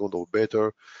 milliseconds or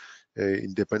better,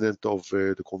 independent of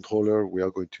the controller. We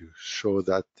are going to show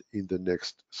that in the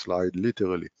next slide,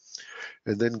 literally.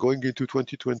 And then going into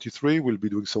 2023, we'll be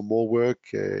doing some more work,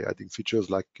 adding features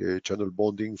like channel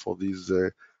bonding for these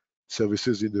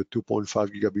services in the 2.5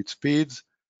 gigabit speeds,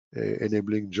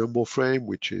 enabling jumbo frame,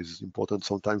 which is important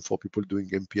sometimes for people doing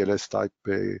MPLS type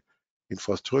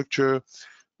infrastructure,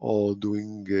 or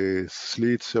doing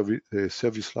SLEET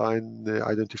service line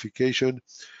identification,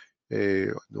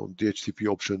 DHCP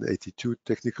option 82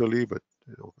 technically, but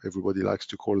everybody likes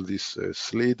to call this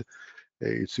SLEET.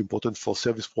 It's important for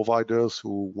service providers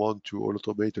who want to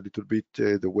automate a little bit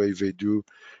the way they do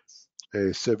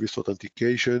service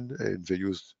authentication, and they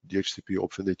use DHCP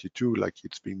option 82 like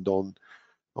it's being done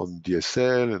on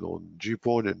DSL and on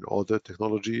GPON and other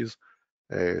technologies.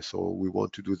 So we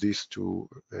want to do this to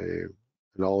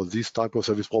allow these type of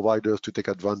service providers to take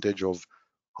advantage of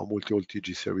our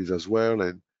multi-OLTG series as well,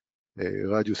 and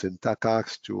Radius and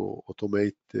TACAX to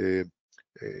automate the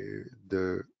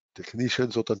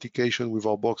technicians authentication with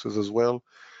our boxes as well,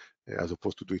 as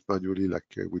opposed to do it manually like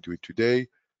we do it today.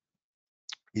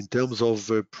 In terms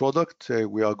of product,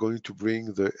 we are going to bring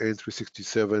the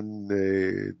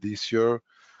N367 this year.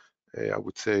 I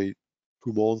would say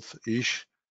 2 months-ish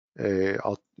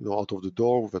out of the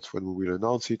door. That's when we will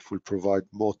announce it. We'll provide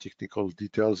more technical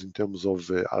details in terms of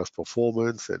RF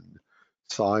performance and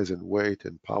size and weight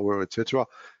and power, etc.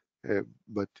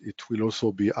 But it will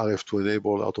also be RF2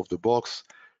 enabled out of the box.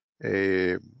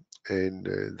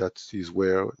 that is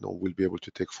where we'll be able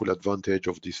to take full advantage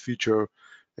of this feature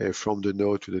from the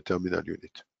node to the terminal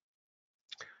unit.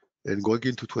 And going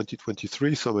into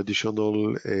 2023, some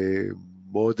additional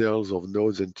models of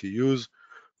nodes and TUs,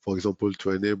 for example,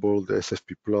 to enable the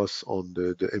SFP Plus on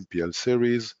the MPL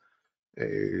series.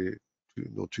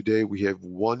 Today we have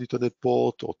one Ethernet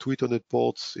port or two Ethernet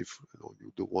ports if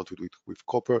you don't want to do it with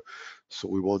copper. So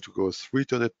we want to go 3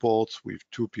 Ethernet ports with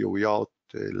 2 PoE out,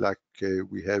 like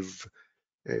we have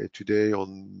today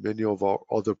on many of our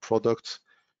other products.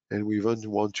 And we even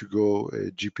want to go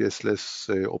GPS-less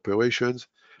operations.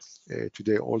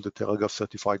 Today, all the TerraGraph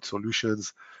certified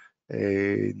solutions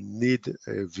need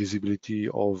visibility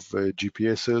of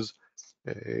GPSs.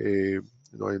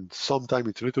 And sometimes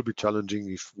it's a little bit challenging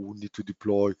if we need to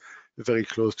deploy very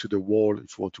close to the wall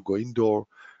if we want to go indoor.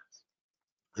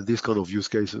 And these kind of use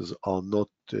cases are not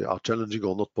are challenging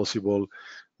or not possible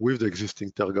with the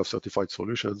existing TerraGraph certified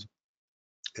solutions.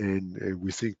 And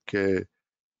we think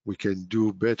we can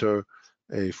do better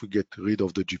if we get rid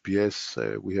of the GPS.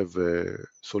 We have a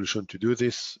solution to do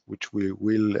this, which we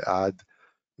will add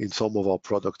in some of our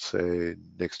products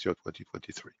next year,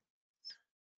 2023.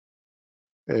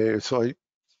 So I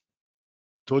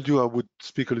told you I would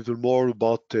speak a little more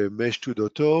about Mesh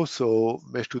 2.0. So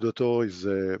Mesh 2.0 is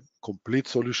a complete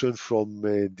solution from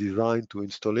design to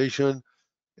installation.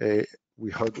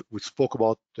 We spoke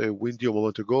about Windy a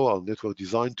moment ago, our network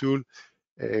design tool,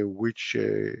 which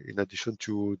in addition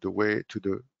to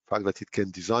the fact that it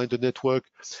can design the network,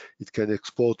 it can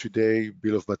export today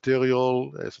bill of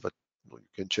material, so that you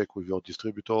can check with your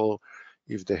distributor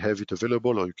if they have it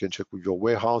available, or you can check with your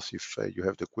warehouse if you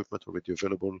have the equipment already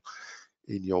available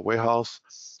in your warehouse.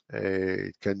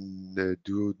 It can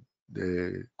do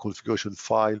the configuration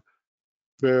file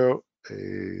per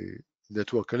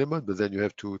network element, but then you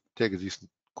have to take this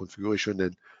configuration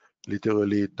and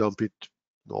literally dump it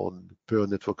on per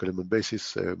network element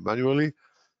basis manually.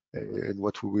 And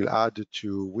what we will add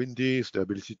to Windy is the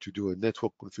ability to do a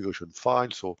network configuration file.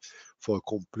 So for a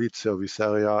complete service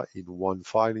area in one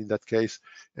file in that case,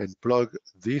 and plug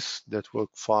this network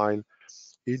file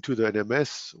into the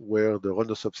NMS where the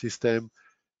render subsystem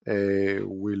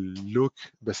will look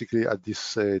basically at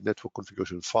this network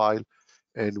configuration file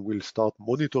and will start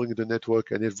monitoring the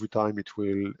network, and every time it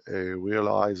will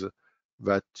realize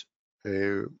that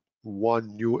one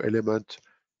new element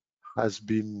has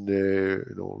been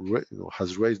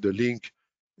has raised the link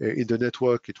in the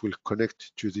network, it will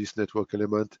connect to this network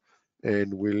element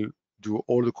and will do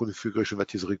all the configuration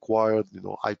that is required,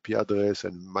 IP address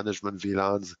and management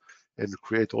VLANs, and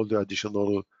create all the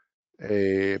additional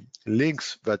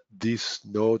links that this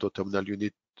node or terminal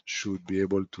unit should be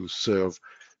able to serve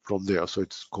from there. So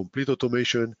it's complete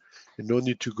automation and no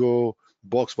need to go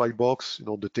box by box.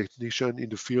 The technician in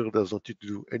the field does not need to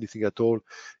do anything at all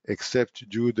except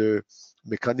do the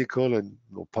mechanical and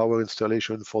power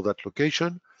installation for that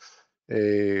location.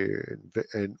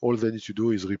 And all they need to do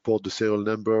is report the serial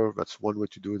number. That's one way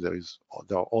to do it.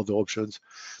 There are other options,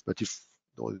 but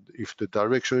if the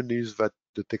direction is that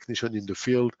the technician in the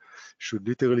field should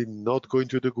literally not go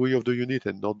into the GUI of the unit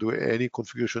and not do any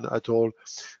configuration at all,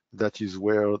 that is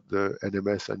where the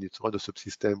NMS and its other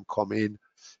subsystem come in,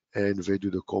 and they do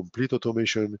the complete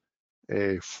automation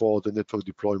for the network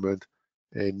deployment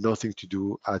and nothing to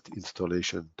do at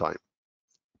installation time.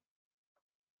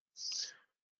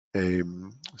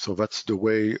 So that's the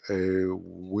way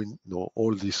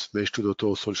all this Mesh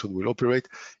 2.0 solution will operate.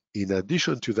 In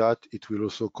addition to that, it will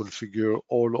also configure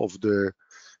all of the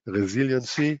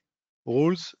resiliency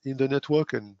rules in the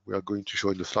network, and we are going to show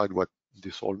in the slide what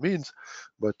this all means.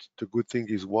 But the good thing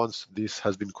is once this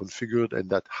has been configured, and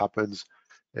that happens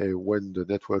when the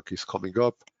network is coming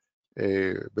up,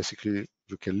 basically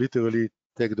you can literally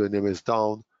take the NMS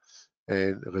down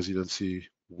and resiliency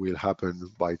will happen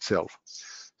by itself.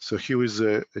 So here is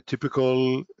a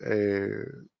typical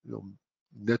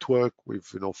network with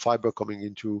fiber coming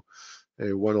into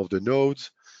one of the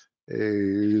nodes.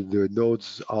 The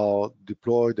nodes are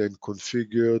deployed and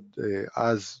configured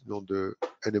as the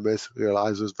NMS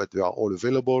realizes that they are all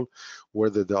available,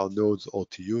 whether they are nodes or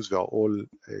TUs, they are all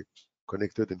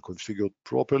connected and configured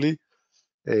properly.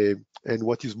 And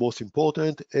what is most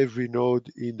important, every node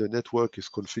in the network is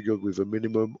configured with a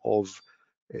minimum of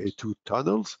 2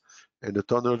 tunnels, and the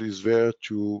tunnel is there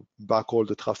to back all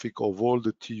the traffic of all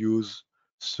the TUs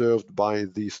served by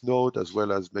this node, as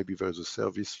well as maybe there's a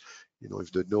service,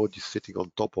 if the node is sitting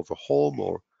on top of a home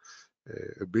or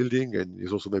a building and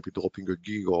is also maybe dropping a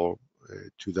gig or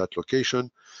to that location.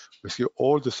 Basically,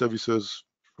 all the services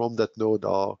from that node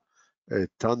are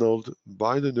tunneled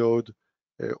by the node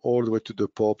all the way to the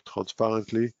POP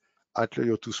transparently, at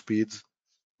layer 2 speeds,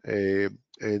 and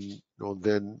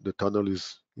then the tunnel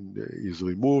is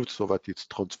removed so that it's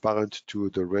transparent to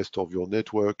the rest of your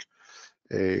network.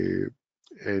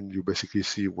 And you basically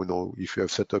see, if you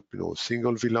have set up, a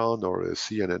single VLAN or a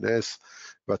C and an S,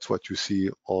 that's what you see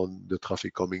on the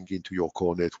traffic coming into your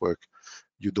core network.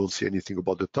 You don't see anything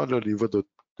about the tunnel, even though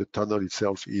the tunnel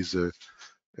itself is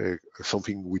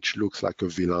something which looks like a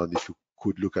VLAN if you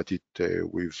could look at it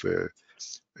with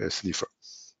a sniffer.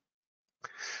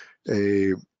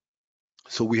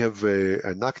 So we have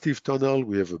an active tunnel,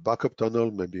 we have a backup tunnel,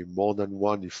 maybe more than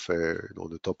one if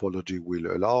the topology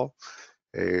will allow.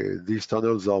 These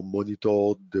tunnels are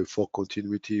monitored for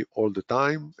continuity all the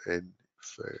time, and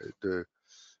if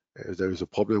there is a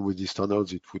problem with these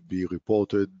tunnels, it would be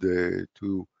reported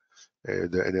to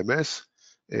the NMS.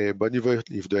 But even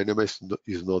if the NMS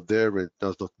is not there and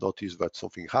does not notice that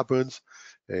something happens,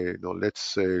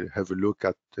 let's have a look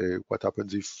at what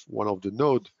happens if one of the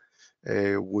nodes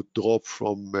would drop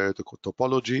from the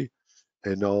topology,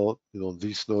 and now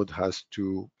this node has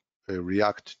to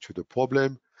react to the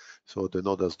problem. So the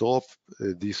node has dropped.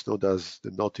 This node has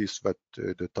noticed that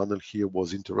the tunnel here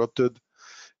was interrupted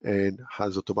and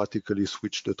has automatically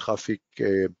switched the traffic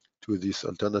to this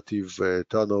alternative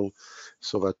tunnel,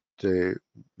 so that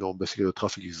basically the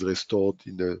traffic is restored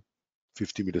in a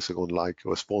 50 millisecond like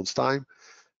response time.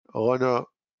 Runner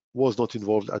was not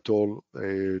involved at all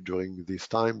during this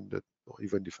time. That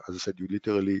even if, as I said, you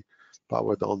literally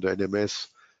power down the NMS,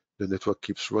 the network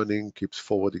keeps running, keeps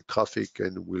forwarding traffic,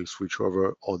 and will switch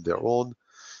over on their own.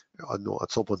 I know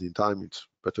at some point in time, it's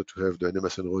better to have the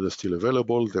NMS and runner still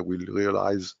available. They will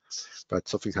realize that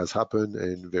something has happened,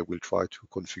 and they will try to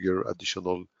configure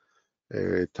additional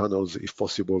tunnels if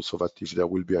possible, so that if there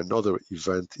will be another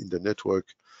event in the network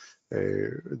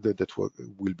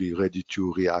will be ready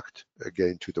to react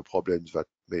again to the problems that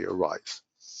may arise.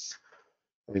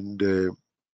 And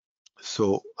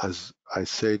so, as I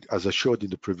showed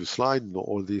in the previous slide,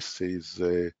 all this is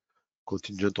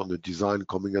contingent on the design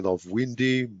coming out of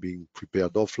Windy, being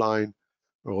prepared offline,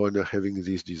 runner having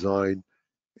this design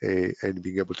and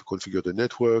being able to configure the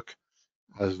network.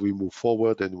 As we move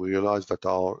forward and we realize that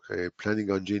our planning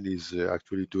engine is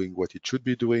actually doing what it should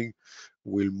be doing,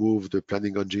 we'll move the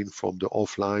planning engine from the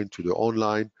offline to the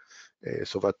online,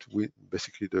 so that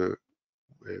basically the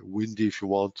Windy, if you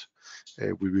want,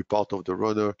 will be part of the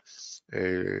runner,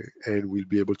 and we'll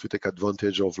be able to take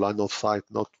advantage of line of sight,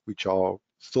 not which are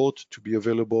thought to be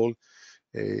available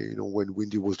when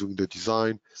Windy was doing the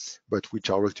design, but which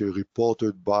are actually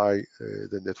reported by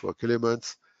the network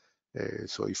elements.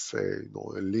 So if a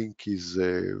link is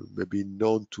maybe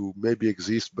known to maybe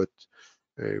exist, but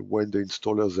when the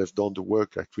installers have done the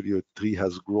work, actually a tree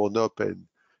has grown up and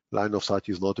line of sight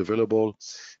is not available,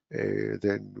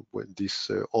 then when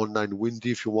this online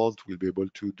Windy, if you want, we'll be able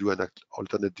to do an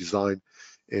alternate design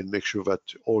and make sure that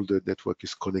all the network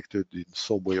is connected in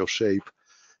some way or shape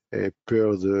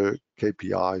per the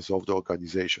KPIs of the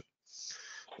organization.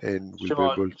 And we'll Shimon,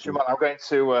 be able to...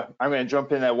 Shimon, I'm going to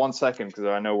jump in there 1 second, because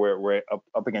I know we're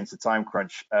up against the time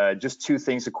crunch. Just two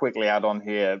things to quickly add on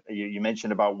here. You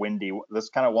mentioned about Windy. That's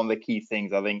kind of one of the key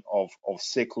things, I think, of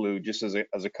Siklu, just as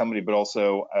a company, but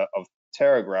also of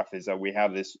Terragraph, is that we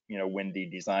have this Windy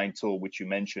design tool, which you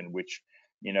mentioned, which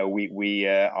we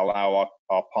allow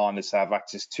our partners to have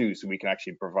access to, so we can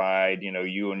actually provide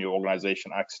you and your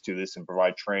organization access to this and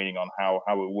provide training on how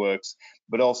it works.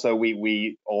 But also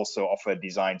we also offer a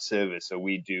design service, so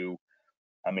we do,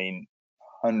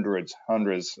 hundreds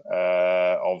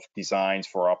of designs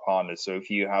for our partners. So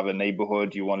if you have a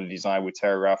neighborhood you want to design with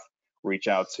Terragraph, reach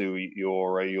out to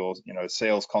your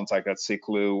sales contact at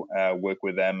Siklu, work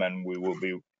with them, and we will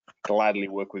be gladly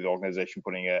work with the organization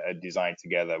putting a design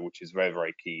together, which is very,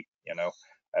 very key,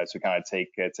 so kind of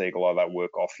take a lot of that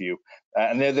work off you.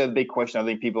 And the big question, I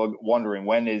think people are wondering,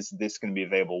 when is this going to be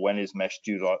available? When is Mesh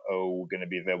 2.0 going to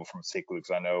be available from Siklu?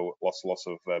 Because I know lots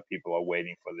of people are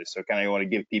waiting for this. So kind of want to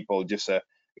give people just a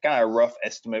kind of rough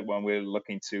estimate when we're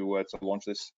looking to launch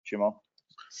this, Shimon?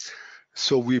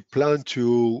 So we plan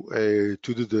to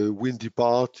do the Windy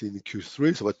part in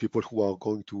Q3, so that people who are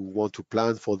going to want to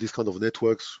plan for this kind of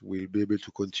networks will be able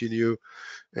to continue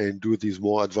and do this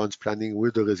more advanced planning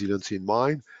with the resiliency in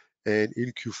mind. And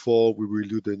in Q4, we will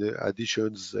do the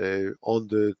additions on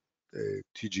the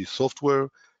TG software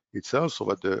itself, so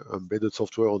that the embedded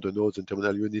software on the nodes and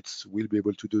terminal units will be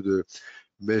able to do the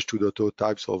Mesh 2.0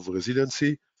 types of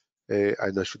resiliency.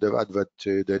 And I should have added that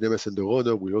the NMS and the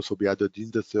runner will also be added in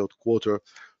the third quarter,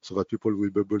 so that people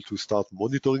will be able to start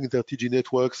monitoring their TG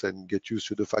networks and get used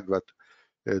to the fact that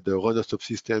the runner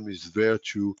subsystem is there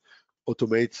to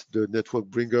automate the network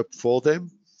bring up for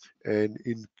them, and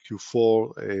in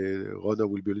Q4, runner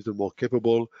will be a little more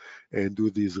capable and do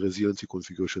these resiliency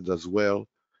configurations as well,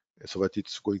 so that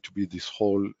it's going to be this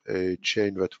whole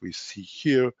chain that we see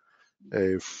here,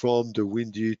 from the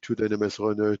Windy to the NMS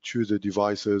runner to the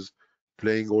devices,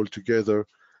 playing all together,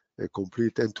 a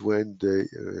complete end-to-end,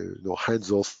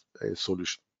 hands-off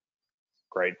solution.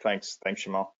 Great, thanks,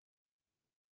 Shimon.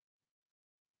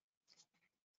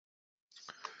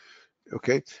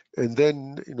 Okay, and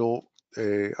then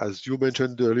as you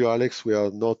mentioned earlier, Alex, we are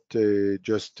not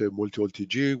just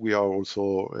multi-OLTG. We are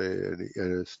also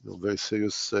a very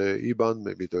serious E-band,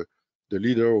 maybe the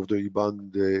leader of the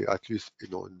E-band, at least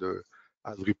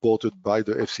as reported by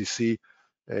the FCC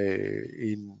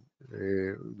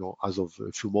as of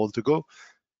a few months ago.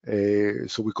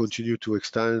 So we continue to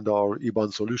extend our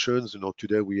E-band solutions.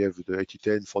 Today we have the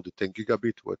 8010 for the 10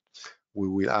 gigabit. What we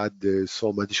will add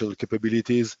some additional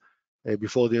capabilities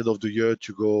before the end of the year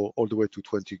to go all the way to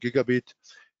 20 gigabit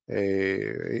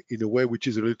in a way which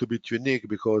is a little bit unique,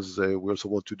 because we also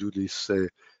want to do this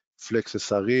Flex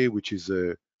SRE, which is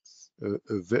a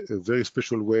very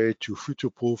special way to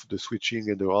future-proof the switching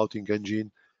and the routing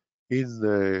engine in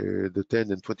the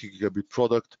 10 and 20 gigabit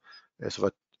product, so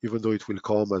that even though it will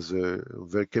come as a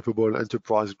very capable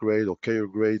enterprise grade or carrier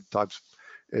grade types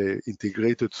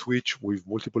integrated switch with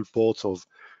multiple ports of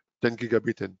 10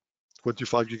 gigabit and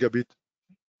 25 gigabit,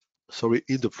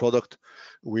 in the product,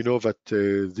 we know that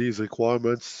these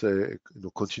requirements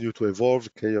continue to evolve.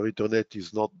 Carrier Ethernet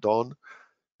is not done.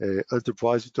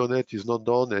 Enterprise Ethernet is not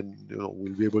done, and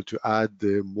we'll be able to add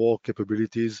more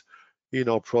capabilities in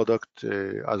our product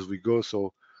as we go.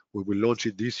 So we will launch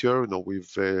it this year,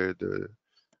 with the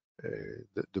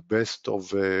best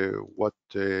of what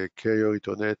Carrier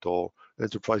Ethernet or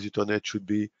Enterprise Ethernet should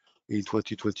be in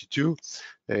 2022.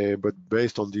 But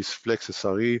based on this Flex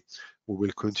SRE, we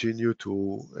will continue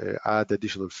to add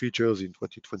additional features in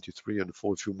 2023 and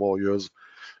for a few more years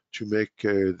to make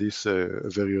this a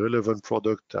very relevant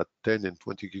product at 10 and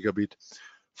 20 gigabit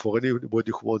for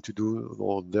anybody who want to do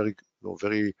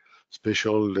very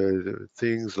special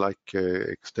things like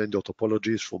extend your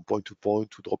topologies from point to point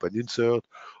to drop and insert,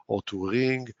 or to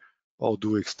ring, or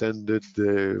do extended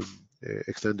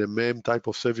MEM type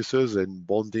of services and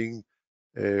bonding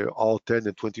our 10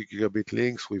 and 20 gigabit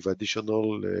links with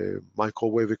additional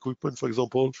microwave equipment, for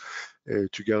example,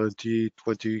 to guarantee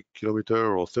 20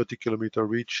 kilometer or 30 kilometer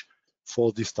reach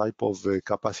for this type of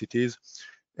capacities,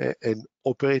 and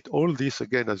operate all this,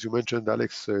 again, as you mentioned,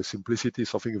 Alex, simplicity is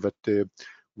something that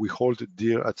we hold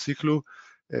dear at Siklu.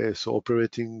 So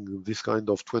operating this kind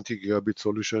of 20 gigabit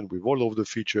solution with all of the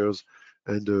features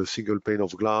and a single pane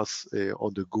of glass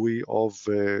on the GUI of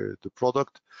the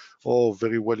product, or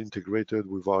very well integrated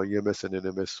with our EMS and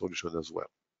NMS solution as well.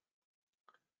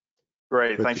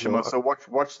 Great, thanks, Shimon. So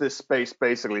watch this space,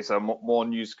 basically. So more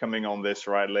news coming on this,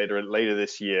 right, later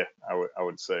this year, I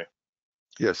would say.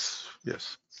 Yes.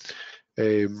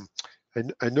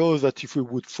 And I know that if we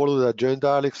would follow the agenda,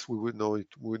 Alex, we would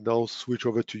now switch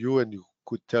over to you, and you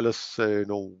could tell us,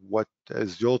 what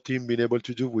has your team been able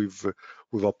to do with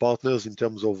our partners in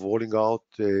terms of rolling out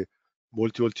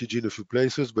multi-OLTG in a few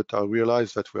places. But I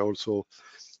realize that we're also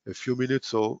a few minutes.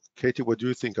 So, Katie, what do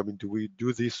you think? I mean, do we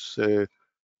do this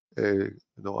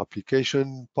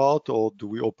application part, or do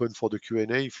we open for the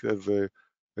Q&A if you have a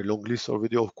long list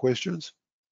already of questions?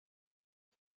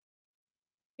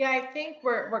 Yeah, I think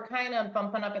we're kind of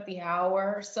bumping up at the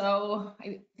hour, so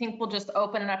I think we'll just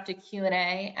open it up to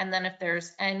Q&A, and then if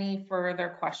there's any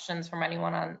further questions from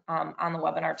anyone on the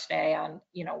webinar today on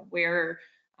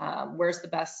where's the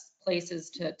best places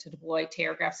to deploy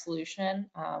Terragraph solution,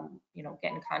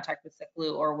 get in contact with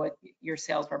Siklu or with your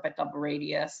sales rep at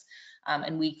DoubleRadius,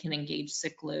 and we can engage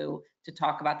Siklu to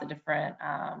talk about the different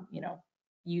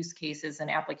use cases and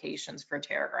applications for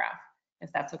Terragraph,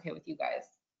 if that's okay with you guys.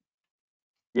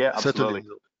 Yeah, absolutely.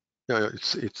 Yeah,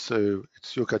 it's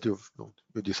your kind of,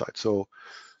 you decide. So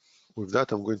with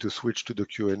that, I'm going to switch to the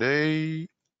Q&A.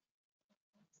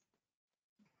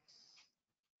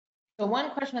 So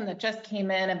one question that just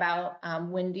came in about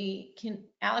Windy,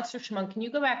 Alex or Shimon, can you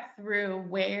go back through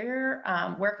where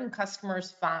can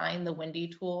customers find the Windy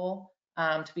tool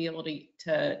to be able to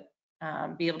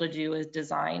do a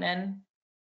design in?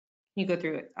 Can you go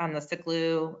through it on the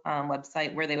Siklu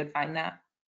website where they would find that?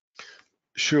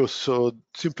 Sure. So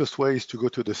simplest way is to go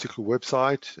to the Siklu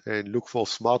website and look for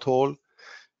Smart Hole.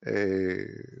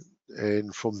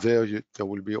 And from there, there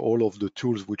will be all of the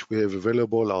tools which we have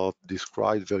available are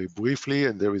described very briefly,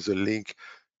 and there is a link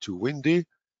to Windy.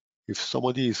 If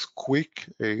somebody is quick,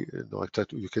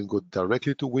 you can go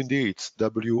directly to Windy. It's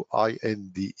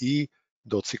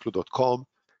winde.siklu.com,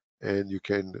 and you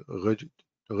can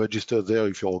register there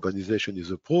if your organization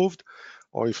is approved,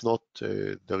 or if not,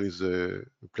 there is a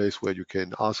place where you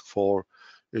can ask for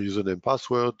a username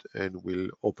password, and we'll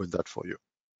open that for you.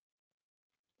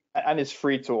 And it's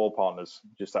free to all partners,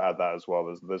 just to add that as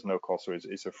well. There's no cost, so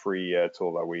it's a free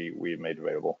tool that we made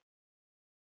available.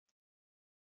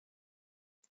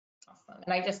 Awesome.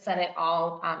 And I just sent it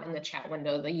all in the chat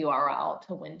window, the URL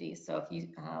to Wendy. So if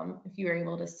you were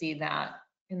able to see that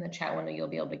in the chat window, you'll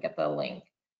be able to get the link.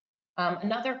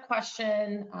 Another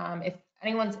question, if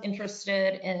anyone's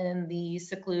interested in the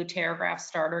Siklu Terragraph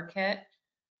Starter Kit,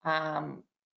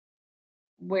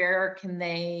 where can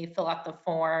they fill out the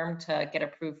form to get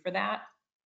approved for that?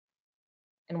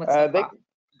 And what's the cost?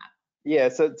 Yeah,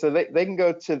 so they can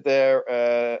go to their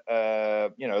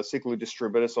Siklu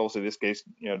distributor, so also in this case,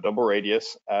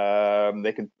 DoubleRadius.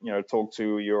 They can talk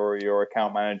to your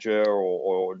account manager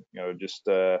or just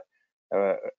your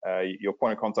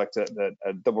point of contact at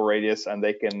DoubleRadius, and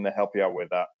they can help you out with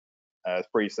that. It's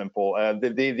pretty simple.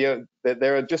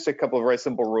 There are just a couple of very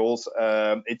simple rules.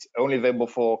 It's only available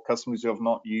for customers who have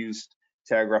not used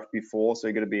Terragraph before, so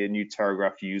you're going to be a new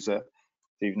Terragraph user.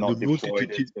 So you've not deployed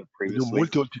it previously.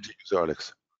 Multi-hole TG user,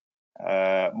 Alex.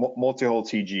 Multi-hole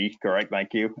TG, correct?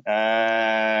 Thank you.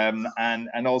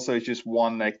 And also it's just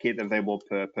one kit available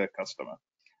per customer.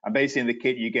 And basically in the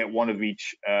kit you get one of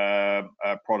each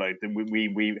product. And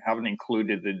we haven't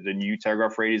included the new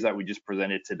Terragraph radios that we just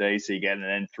presented today. So you get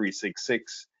an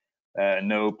N366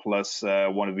 node plus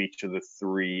one of each of the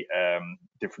three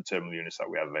different terminal units that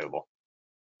we have available.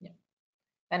 Yeah.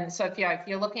 And so if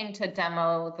you're looking to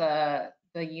demo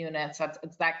the units,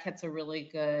 that kit's a really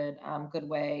good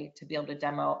way to be able to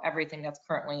demo everything that's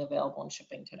currently available and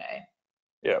shipping today.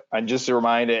 Yeah, and just a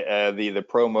reminder, the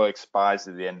promo expires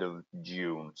at the end of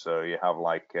June, so you have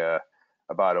like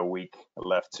about a week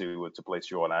left to place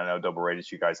your order. I know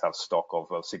DoubleRadius, you guys have stock of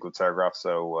Siklu Terragraph,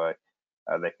 so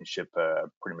they can ship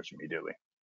pretty much immediately.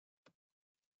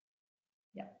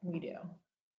 Yeah, we do.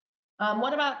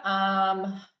 What about,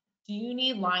 do you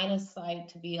need line of sight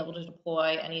to be able to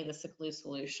deploy any of the Siklu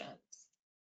solutions?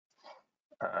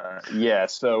 Yeah,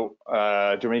 so do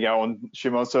you want me to go on,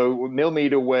 Shimon? So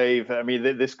millimeter wave, I mean,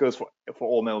 this goes for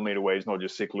all millimeter waves, not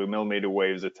just Siklu. Millimeter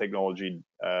waves, the technology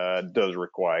does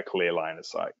require clear line of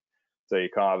sight. So you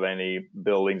can't have any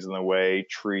buildings in the way,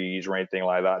 trees or anything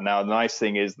like that. Now, the nice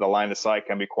thing is the line of sight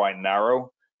can be quite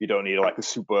narrow. You don't need like a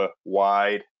super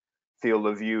wide field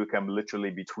of view. It can be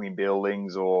literally between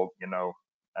buildings, or,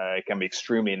 it can be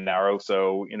extremely narrow.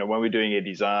 So, when we're doing a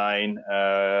design,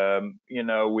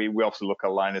 we also look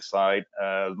at line of sight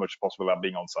as much as possible without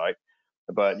being on site.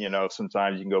 But,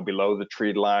 sometimes you can go below the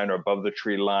tree line or above the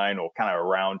tree line or kind of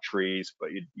around trees,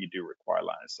 but you do require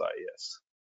line of sight, yes.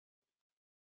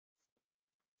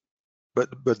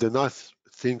 But the nice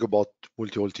thing about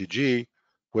multi-hole TG,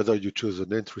 whether you choose an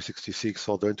N366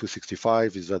 or the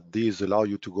N265, is that these allow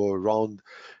you to go around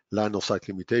line of sight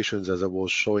limitations, as I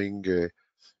was showing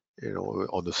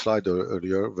on the slide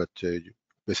earlier, that you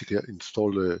basically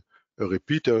install a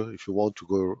repeater if you want to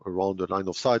go around the line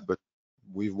of sight. But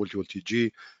with multi-hole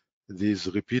TG, these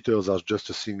repeaters are just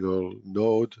a single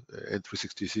node,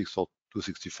 N366 or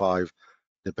 265,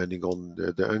 depending on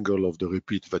the angle of the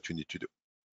repeat that you need to do.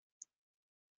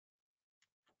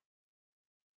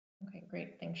 Okay,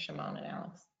 great. Thanks, Shimon and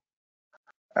Alex.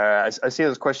 I see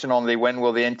there's a question on when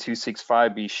will the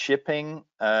N265 be shipping?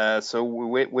 So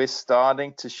we're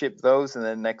starting to ship those in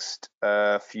the next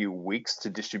few weeks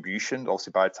to distribution. Also,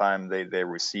 by the time they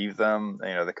receive them,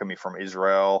 they're coming from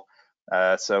Israel.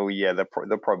 So yeah,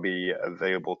 they'll probably be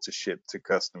available to ship to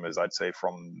customers, I'd say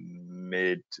from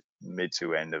mid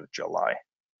to end of July.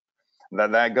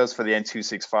 That goes for the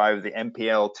N265. The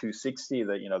MPL 260,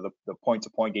 the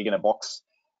point-to-point gig in a box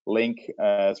link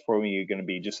is probably going to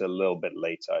be just a little bit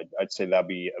later. I'd say that'll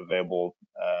be available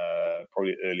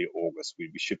probably early August.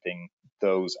 We'll be shipping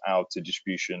those out to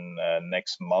distribution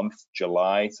next month,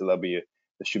 July. So they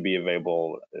should be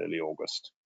available early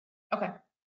August. Okay.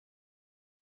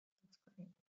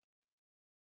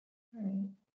 All right.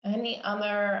 Any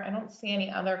other? I don't see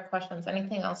any other questions.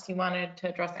 Anything else you wanted to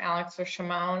address, Alex or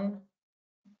Shimon?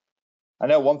 I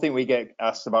know one thing we get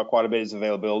asked about quite a bit is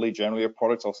availability generally of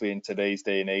products. Obviously, in today's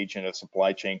day and age,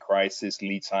 supply chain crisis,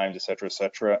 lead times, et cetera, et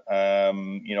cetera.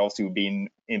 Obviously we've been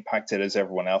impacted as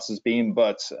everyone else has been,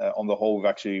 but on the whole,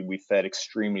 we've fared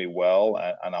extremely well,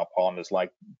 and our partners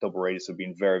like DoubleRadius have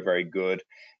been very, very good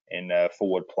in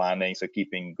forward planning, so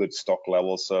keeping good stock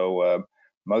levels. So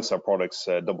most of our products,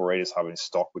 DoubleRadius have in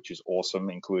stock, which is awesome,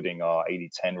 including our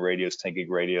 8010 radios, 10 gig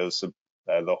radios.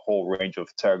 The whole range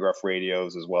of Terragraph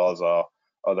radios, as well as our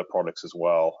other products as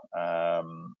well.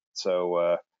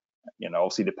 So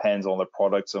Obviously depends on the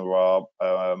products. Or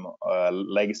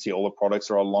legacy older products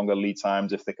are on longer lead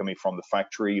times if they're coming from the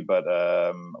factory, but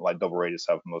like DoubleRadius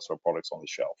have most of our products on the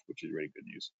shelf, which is really good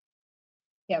news.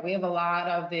 Yeah, we have a lot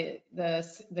of the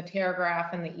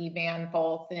Terragraph and the E-band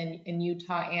both in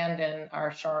Utah and in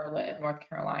our Charlotte, North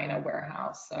Carolina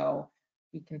warehouse. So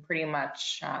you can pretty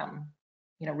much,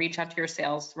 reach out to your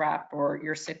sales rep or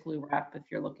your Siklu rep if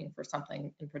you're looking for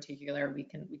something in particular. We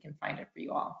can find it for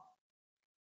you all.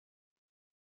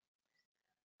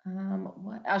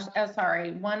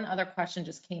 Sorry, one other question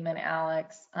just came in,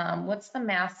 Alex. What's the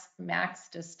max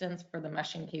distance for the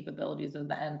meshing capabilities of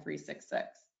the N366?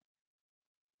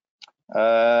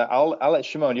 I'll let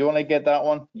Shimon. You want to get that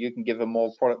one? You can give a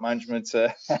more product management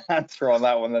answer on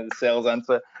that one than the sales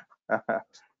answer.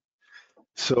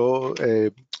 So,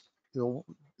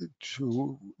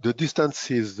 the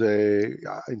distance is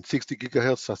in 60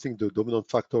 gigahertz. I think the dominant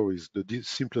factor is the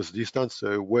simplest distance.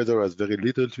 Weather has very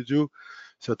little to do.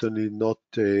 Certainly not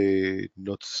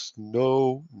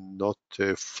snow, not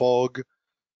fog.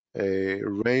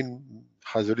 Rain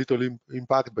has a little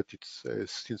impact, but it's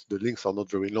since the links are not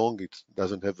very long, it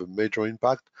doesn't have a major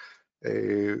impact.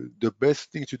 The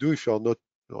best thing to do if you're not,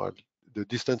 the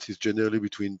distance is generally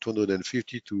between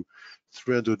 250 to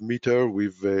 300 meters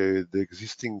with the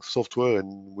existing software,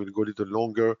 and we'll go a little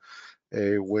longer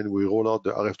when we roll out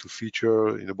the RF2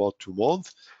 feature in about 2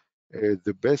 months.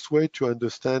 The best way to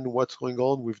understand what's going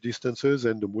on with distances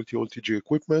and the multi-voltage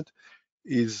equipment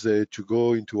is to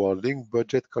go into our link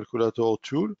budget calculator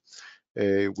tool,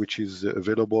 which is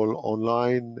available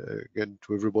online again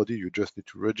to everybody. You just need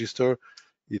to register.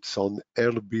 It's on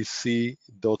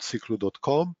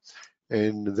lbc.siklu.com,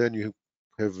 and then you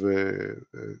have a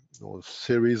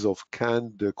series of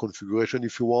canned configuration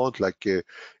if you want, like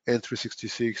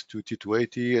N366 to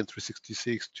T280,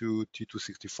 N366 to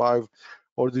T265,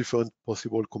 all different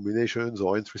possible combinations,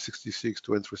 or N366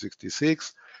 to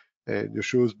N366. And it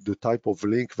shows the type of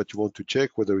link that you want to check,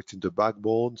 whether it's in the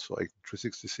backbone, so like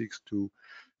 366 to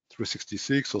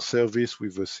 366, or service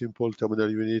with a simple terminal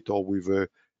unit or with a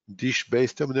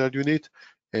dish-based terminal unit,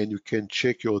 and you can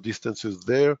check your distances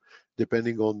there,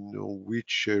 depending on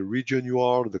which region you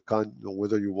are, the kind,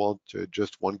 whether you want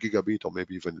just 1 gigabit or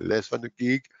maybe even less than a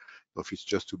gig. If it's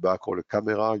just to backhaul a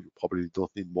camera, you probably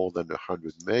don't need more than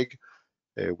 100 meg,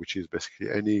 which is basically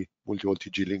any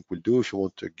multi-voltage link will do. If you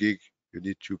want a gig, you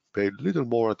need to pay a little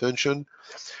more attention.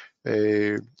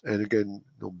 And again,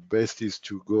 best is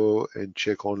to go and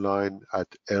check online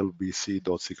at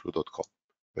lbc.siklu.com.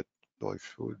 But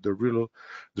if the rule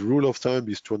of thumb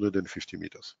is 250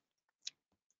 meters.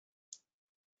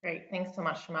 Great, thanks so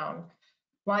much, Shimon.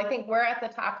 Well, I think we're at the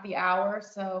top of the hour,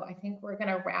 so I think we're going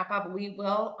to wrap up. We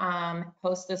will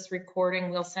post this recording.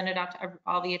 We'll send it out to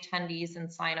all the attendees and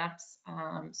signups,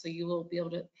 so you will be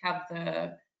able to have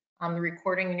the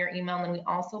recording in your email. And then we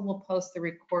also will post the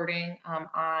recording on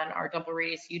our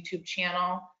DoubleRadius YouTube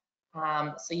channel,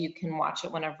 so you can watch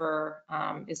it whenever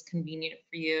is convenient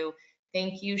for you.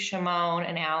 Thank you, Shimon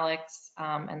and Alex,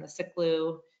 and the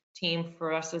Siklu team,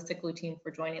 for us, the Siklu team,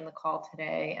 for joining the call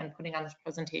today and putting on this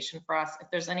presentation for us. If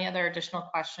there's any other additional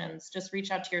questions, just reach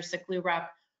out to your Siklu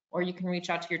rep, or you can reach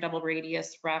out to your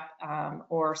DoubleRadius rep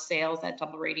or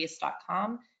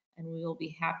sales@doubleradius.com, and we will be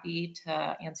happy to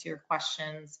answer your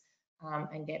questions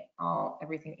and get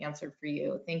everything answered for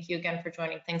you. Thank you again for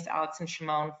joining. Thanks, Alex and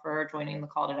Shimon, for joining the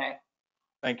call today.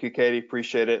 Thank you, Katie.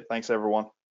 Appreciate it. Thanks, everyone.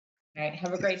 All right,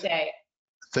 have a great day.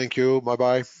 Thank you.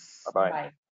 Bye-bye. Bye-bye.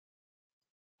 Bye.